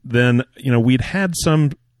 And then, we'd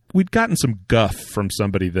gotten some guff from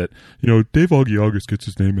somebody that, Dave Augie August gets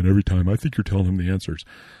his name in every time. I think you're telling him the answers.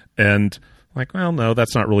 And like, well, no,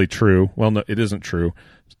 that's not really true. Well, no, it isn't true.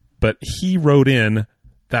 But he wrote in,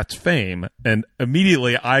 that's Fame. And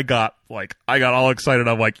immediately I got all excited.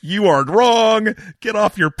 I'm like, you are wrong. Get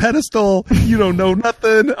off your pedestal. You don't know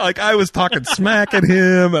nothing. Like, I was talking smack at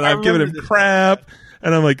him and I'm giving him crap.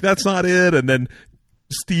 And I'm like, that's not it. And then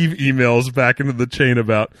Steve emails back into the chain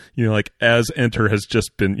about, as enter has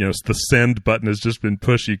just been, the send button has just been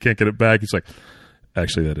pushed. You can't get it back. He's like,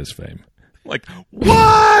 actually, that is Fame. Like,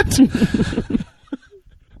 what?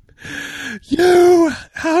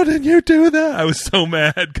 How did you do that? I was so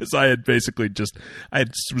mad because I had basically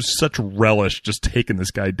was such relish just taking this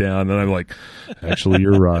guy down. And I'm like, actually,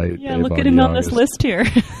 you're right. Yeah, look at him on this list here.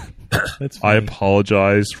 I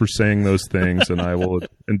apologize for saying those things, and I will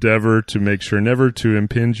endeavor to make sure never to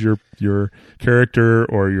impinge your character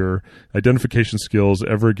or your identification skills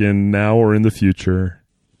ever again, now or in the future.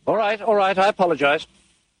 All right. I apologize.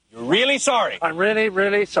 You're really sorry. I'm really,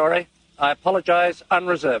 really sorry. I apologize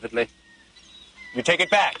unreservedly. You take it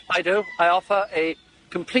back. I do. I offer a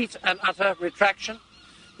complete and utter retraction.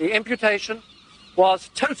 The imputation was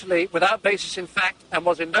totally without basis in fact and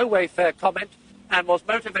was in no way fair comment and was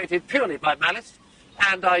motivated purely by malice.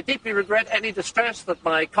 And I deeply regret any distress that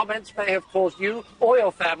my comments may have caused you or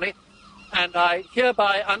your family. And I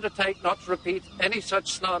hereby undertake not to repeat any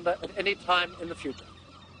such slander at any time in the future.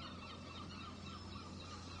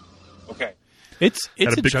 Okay. It's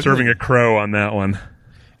had a big serving a crow on that one.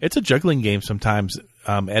 It's a juggling game sometimes,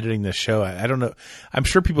 editing this show. I don't know. I'm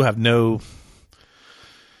sure people have no,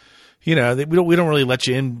 we don't really let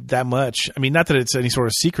you in that much. I mean, not that it's any sort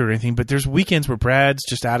of secret or anything, but there's weekends where Brad's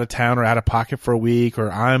just out of town or out of pocket for a week,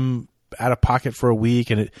 or I'm out of pocket for a week,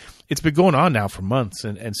 and it's been going on now for months.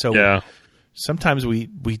 And so sometimes we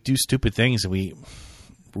do stupid things and we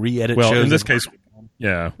re-edit shows. Well, in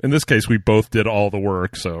this case, we both did all the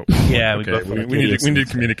work, so yeah, we need to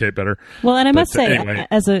communicate better. Well, and I must say, anyway.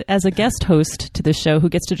 as a guest host to this show who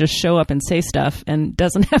gets to just show up and say stuff and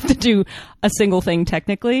doesn't have to do a single thing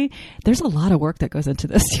technically, there's a lot of work that goes into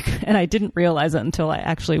this, and I didn't realize it until I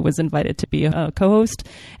actually was invited to be a co-host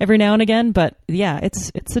every now and again. But yeah,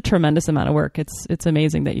 it's a tremendous amount of work. It's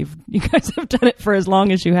amazing that you guys have done it for as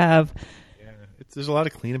long as you have. There's a lot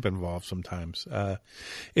of cleanup involved sometimes.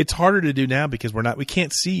 It's harder to do now because we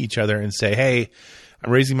can't see each other and say, hey,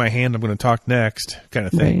 I'm raising my hand, I'm going to talk next, kind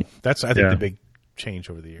of thing. Right. That's, I think, the big change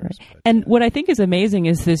over the years. Right. And what I think is amazing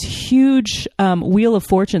is this huge wheel of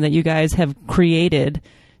fortune that you guys have created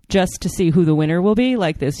just to see who the winner will be,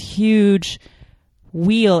 like this huge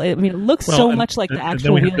wheel. It looks so much like the actual wheel. And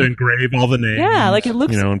then we wheel. have to engrave all the names. Yeah, like it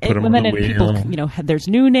looks. And put them on the wheel. People, there's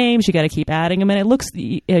new names. You got to keep adding them, and it looks,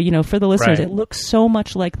 for the listeners, It looks so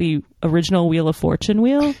much like the original Wheel of Fortune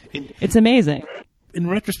wheel. It's amazing. in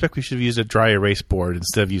retrospect, we should have used a dry erase board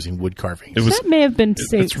instead of using wood carvings. That may have been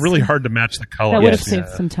saved. It's really hard to match the color. That would have saved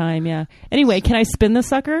some time, yeah. Anyway, can I spin the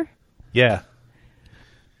sucker? Yeah.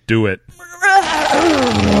 Do it.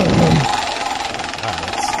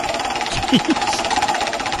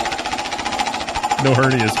 No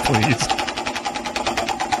hernias, please.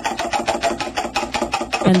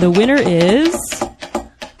 And the winner is...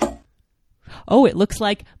 Oh, it looks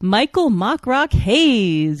like Michael Mockrock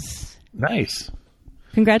Hayes. Nice.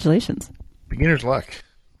 Congratulations. Beginner's luck.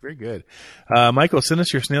 Very good. Michael, send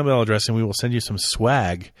us your snail mail address and we will send you some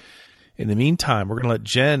swag. In the meantime, we're going to let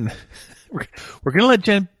Jen... We're going to let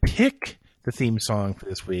Jen pick the theme song for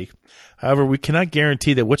this week. However, we cannot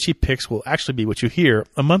guarantee that what she picks will actually be what you hear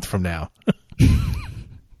a month from now.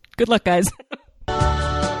 Good luck, guys.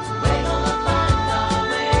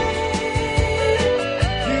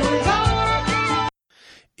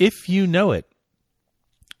 If you know it,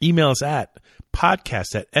 email us at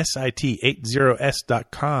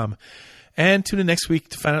podcast@sit80s.com and tune in next week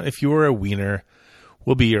to find out if you are a wiener.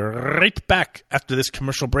 We'll be right back after this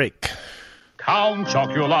commercial break. Count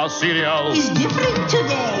Chocula cereal is different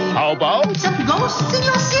today. How about some ghosts in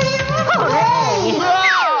your cereal? Hooray!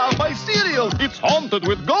 Hurrah! My cereal, it's haunted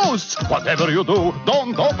with ghosts. Whatever you do,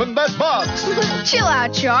 don't open that box. Chill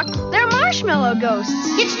out, Chuck. They're marshmallow ghosts.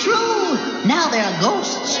 It's true. Now there are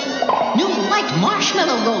ghosts. New white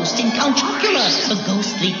marshmallow ghosts in Count Chocula, the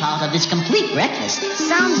ghostly part of this complete breakfast.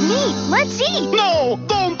 Sounds neat. Let's eat. No,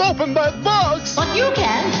 don't open that box. But you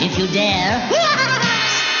can, if you dare.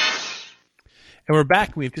 And we're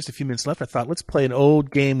back. We have just a few minutes left. I thought, let's play an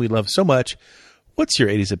old game we love so much. What's your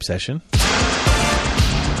 80s obsession?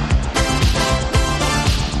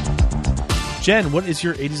 Jen, what is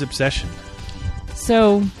your 80s obsession?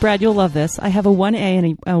 So, Brad, you'll love this. I have a 1A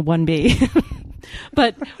and a 1B.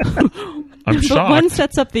 But I'm shocked. One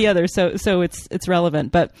sets up the other, so it's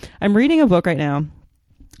relevant. But I'm reading a book right now.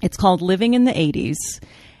 It's called Living in the 80s.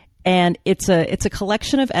 And it's a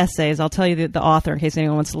collection of essays. I'll tell you the author in case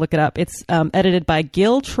anyone wants to look it up. It's edited by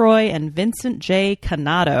Gil Troy and Vincent J.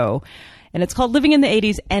 Canato. And it's called Living in the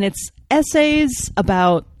 80s. And it's essays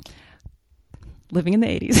about living in the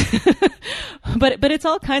 80s. but it's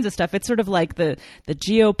all kinds of stuff. It's sort of like the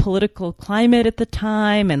geopolitical climate at the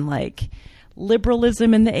time and like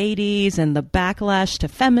liberalism in the 80s and the backlash to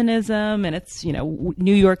feminism, and it's,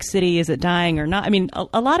 New York City, is it dying or not? I mean,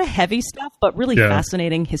 a lot of heavy stuff, but really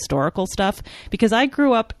fascinating historical stuff, because I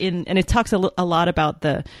grew up and it talks a lot about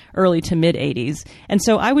the early to mid 80s. And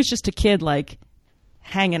so I was just a kid, like,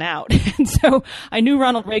 hanging out. And so I knew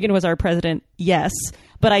Ronald Reagan was our president, yes,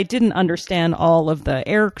 but I didn't understand all of the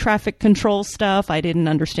air traffic control stuff. I didn't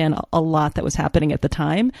understand a lot that was happening at the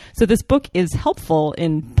time. So this book is helpful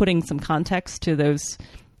in putting some context to those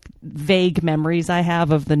vague memories I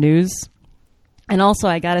have of the news. And also,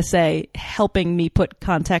 I got to say, helping me put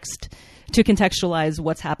context to contextualize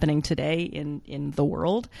what's happening today in the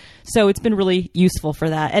world. So it's been really useful for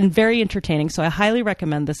that and very entertaining. So I highly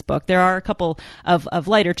recommend this book. There are a couple of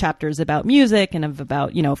lighter chapters about music and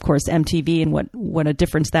about, of course, MTV and what a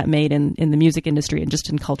difference that made in the music industry and just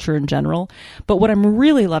in culture in general. But what I'm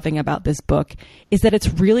really loving about this book is that it's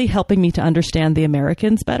really helping me to understand the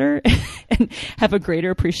Americans better and have a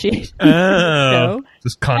greater appreciation. Oh,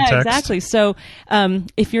 just context. Yeah, exactly. So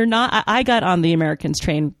if you're not, I got on the Americans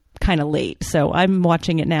train kind of late. So I'm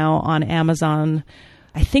watching it now on Amazon.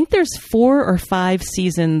 I think there's 4 or 5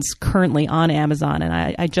 seasons currently on Amazon, and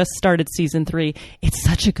I just started season 3. It's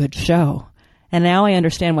such a good show. And now I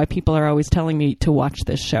understand why people are always telling me to watch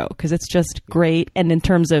this show, because it's just great. And in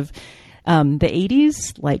terms of the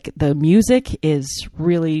 80s, like, the music is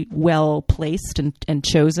really well placed and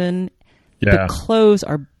chosen. Yeah. The clothes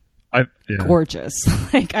are gorgeous.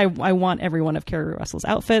 Like, I want every one of Kerry Russell's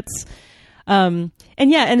outfits. And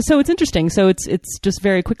so it's interesting. So it's just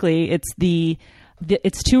very quickly,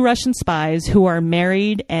 it's 2 Russian spies who are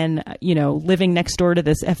married and, living next door to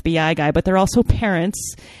this FBI guy, but they're also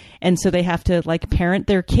parents. And so they have to, like, parent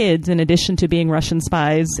their kids in addition to being Russian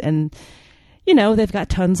spies. And, they've got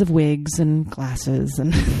tons of wigs and glasses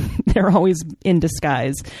and they're always in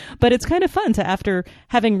disguise. But it's kind of fun to, after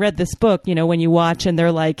having read this book, when you watch and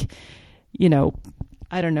they're like,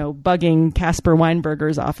 I don't know, bugging Casper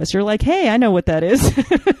Weinberger's office. You're like, hey, I know what that is.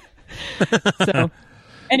 So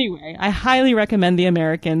anyway, I highly recommend The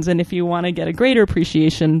Americans. And if you want to get a greater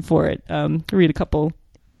appreciation for it, read a couple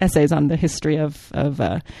essays on the history of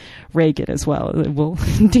Reagan as well. It will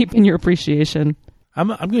deepen your appreciation. I'm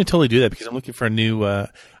going to totally do that because I'm looking for a new... I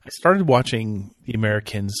started watching The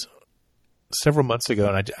Americans several months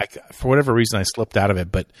ago, and I for whatever reason, I slipped out of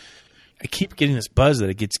it. But I keep getting this buzz that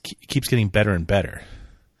it keeps getting better and better.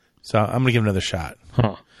 So I'm going to give it another shot.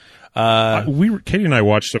 Huh. Katie and I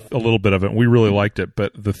watched a little bit of it, and we really liked it.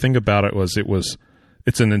 But the thing about it was,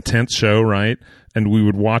 it's an intense show, right? And we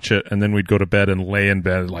would watch it, and then we'd go to bed and lay in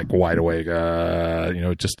bed like wide awake.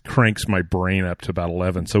 It just cranks my brain up to about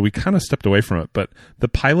 11. So we kind of stepped away from it. But the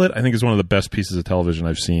pilot, I think, is one of the best pieces of television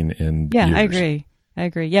I've seen in years. I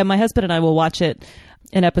agree. Yeah, my husband and I will watch it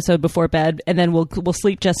an episode before bed, and then we'll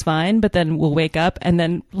sleep just fine, but then we'll wake up, and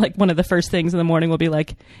then like one of the first things in the morning will be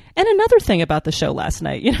like, and another thing about the show last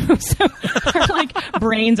night, so our like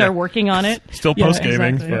brains are working on it. Still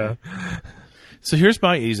post-gaming. Exactly. Yeah. So here's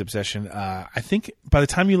my 80s obsession. I think by the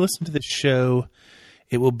time you listen to this show,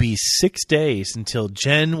 it will be 6 days until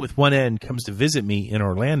Jen with one N comes to visit me in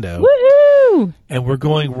Orlando. Woohoo! And we're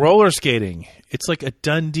going roller skating. It's like a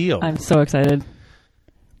done deal. I'm so excited.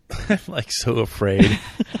 I'm like so afraid.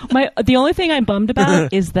 The only thing I'm bummed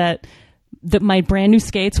about is that my brand new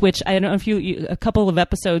skates, which I don't know if you a couple of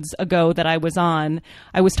episodes ago that I was on,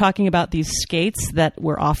 I was talking about these skates that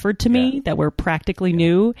were offered to me that were practically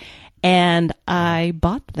new, and I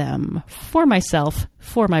bought them for myself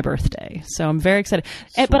for my birthday. So I'm very excited.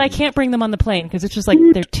 But I can't bring them on the plane because it's just like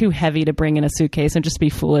they're too heavy to bring in a suitcase and just be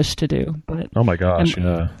foolish to do. But oh my gosh,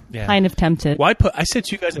 I'm kind of tempted. Well, I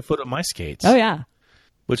sent you guys a photo of my skates. Oh yeah.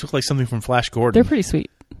 Which look like something from Flash Gordon. They're pretty sweet.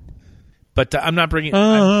 But I'm not bringing.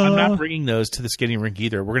 I'm not bringing those to the skating rink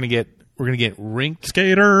either. We're gonna get rink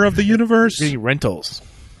skater of the universe. Getting rentals,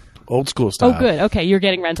 old school style. Oh, good. Okay, you're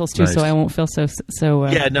getting rentals too, so I won't feel so.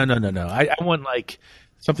 Yeah, no. I want like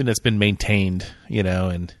something that's been maintained,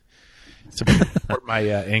 and support my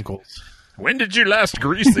ankles. When did you last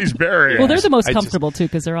grease these barriers? Well, they're the most comfortable too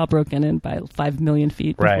because they're all broken in by 5 million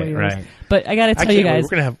feet. Right. But I got to tell you guys.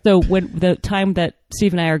 So when the time that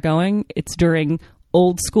Steve and I are going, it's during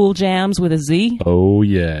Old School Jams with a Z. Oh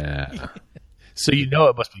yeah. So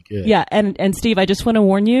it must be good. Yeah, and Steve, I just want to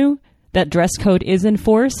warn you that dress code is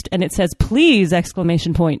enforced, and it says, "Please!" !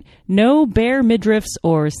 No bare midriffs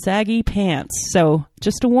or saggy pants. So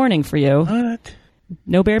just a warning for you. What?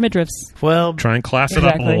 No bare midriffs. Well, try and class it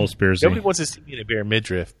up a little, Spearsy. Nobody wants to see me in a bare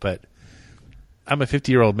midriff, but I'm a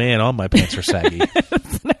 50-year-old man. All my pants are saggy.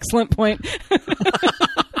 That's an excellent point.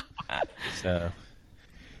 So,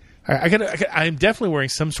 I'm definitely wearing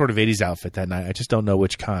some sort of 80s outfit that night. I just don't know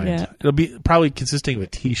which kind. Yeah. It'll be probably consisting of a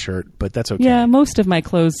T-shirt, but that's okay. Yeah, most of my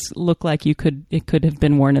clothes look like it could have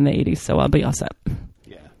been worn in the 80s, so I'll be all set.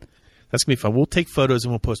 Yeah, that's gonna be fun. We'll take photos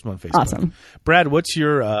and we'll post them on Facebook. Awesome. Brad, what's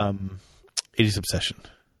your 80s obsession?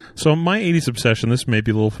 So my 80s obsession, this may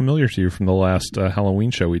be a little familiar to you from the last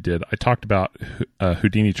Halloween show we did. I talked about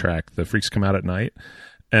Houdini track, The Freaks Come Out at Night.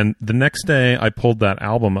 And the next day I pulled that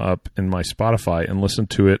album up in my Spotify and listened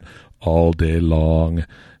to it all day long.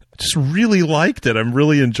 Just really liked it. I'm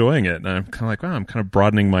really enjoying it. And I'm kind of like, wow, I'm kind of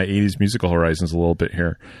broadening my 80s musical horizons a little bit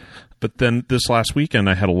here. But then this last weekend,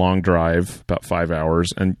 I had a long drive, about 5 hours,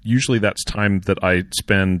 and usually that's time that I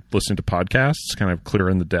spend listening to podcasts, kind of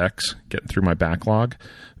clearing the decks, getting through my backlog.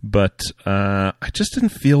 But I just didn't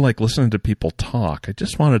feel like listening to people talk. I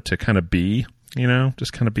just wanted to kind of be,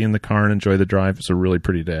 just kind of be in the car and enjoy the drive. It's a really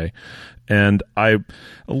pretty day. And I'm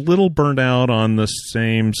a little burned out on the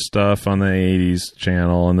same stuff on the 80s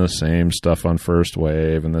channel and the same stuff on First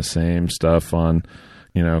Wave and the same stuff on,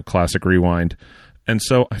 Classic Rewind. And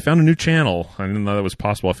so I found a new channel. I didn't know that was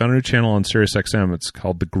possible. I found a new channel on SiriusXM. It's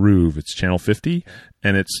called The Groove. It's channel 50,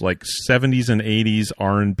 and it's like 70s and 80s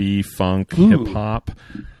R&B, funk, hip hop.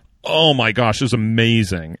 Oh my gosh, it was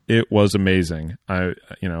amazing. It was amazing. I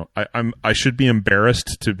should be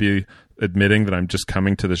embarrassed to be admitting that I'm just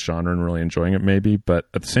coming to this genre and really enjoying it, maybe. But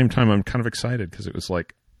at the same time, I'm kind of excited because it was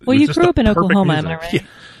like. Well, you grew up in Oklahoma, am I right? Yeah.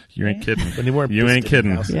 You ain't kidding. You ain't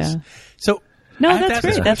kidding. Yeah. So. No, that's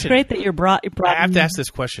great. That's great that you're brought. I have to ask this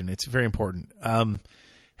question. It's very important.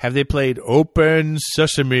 Have they played Open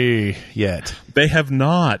Sesame yet? They have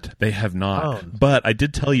not. Oh. But I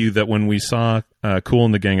did tell you that when we saw Kool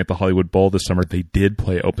and the Gang at the Hollywood Bowl this summer, they did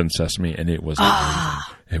play Open Sesame, and it was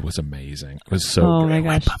amazing. It was amazing. It was so Oh, great.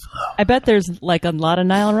 my gosh. I bet there's like a lot of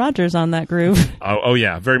Nile Rodgers on that groove. Oh,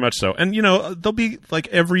 yeah, very much so. And, there'll be like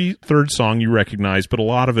every third song you recognize, but a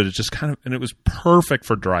lot of it is just kind of, and it was perfect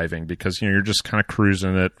for driving because, you're just kind of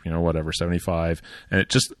cruising at, 75. And it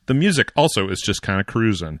just, the music also is just kind of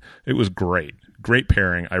cruising. It was great. Great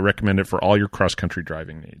pairing. I recommend it for all your cross-country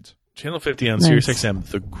driving needs. Channel 50 on SiriusXM,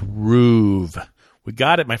 The Groove. We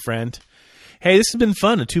got it, my friend. Hey, this has been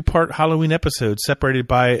fun. A 2-part Halloween episode separated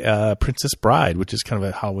by Princess Bride, which is kind of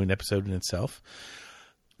a Halloween episode in itself.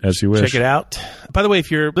 As you wish. Check it out. By the way,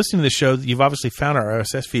 if you're listening to the show, you've obviously found our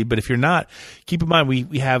RSS feed. But if you're not, keep in mind we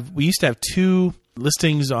used to have 2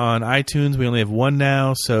 listings on iTunes. We only have one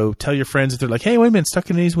now, so tell your friends if they're like, hey, wait a minute, Stuck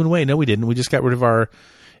in the 80s went away. No, we didn't. We just got rid of our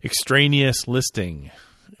extraneous listing,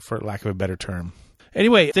 for lack of a better term.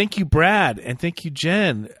 Anyway, thank you, Brad, and thank you,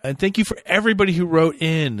 Jen, and thank you for everybody who wrote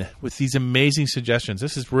in with these amazing suggestions.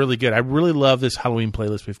 This is really good. I really love this Halloween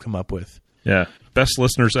playlist we've come up with. Yeah, best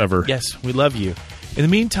listeners ever. Yes, we love you. In the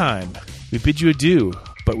meantime, we bid you adieu,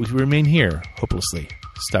 but we remain here, hopelessly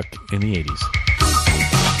stuck in the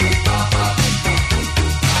 80s.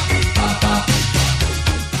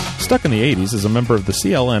 Stuck in the 80s is a member of the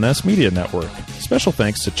CLNS Media Network. Special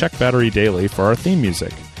thanks to Check Battery Daily for our theme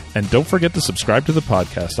music. And don't forget to subscribe to the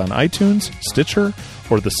podcast on iTunes, Stitcher,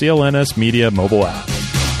 or the CLNS Media mobile app.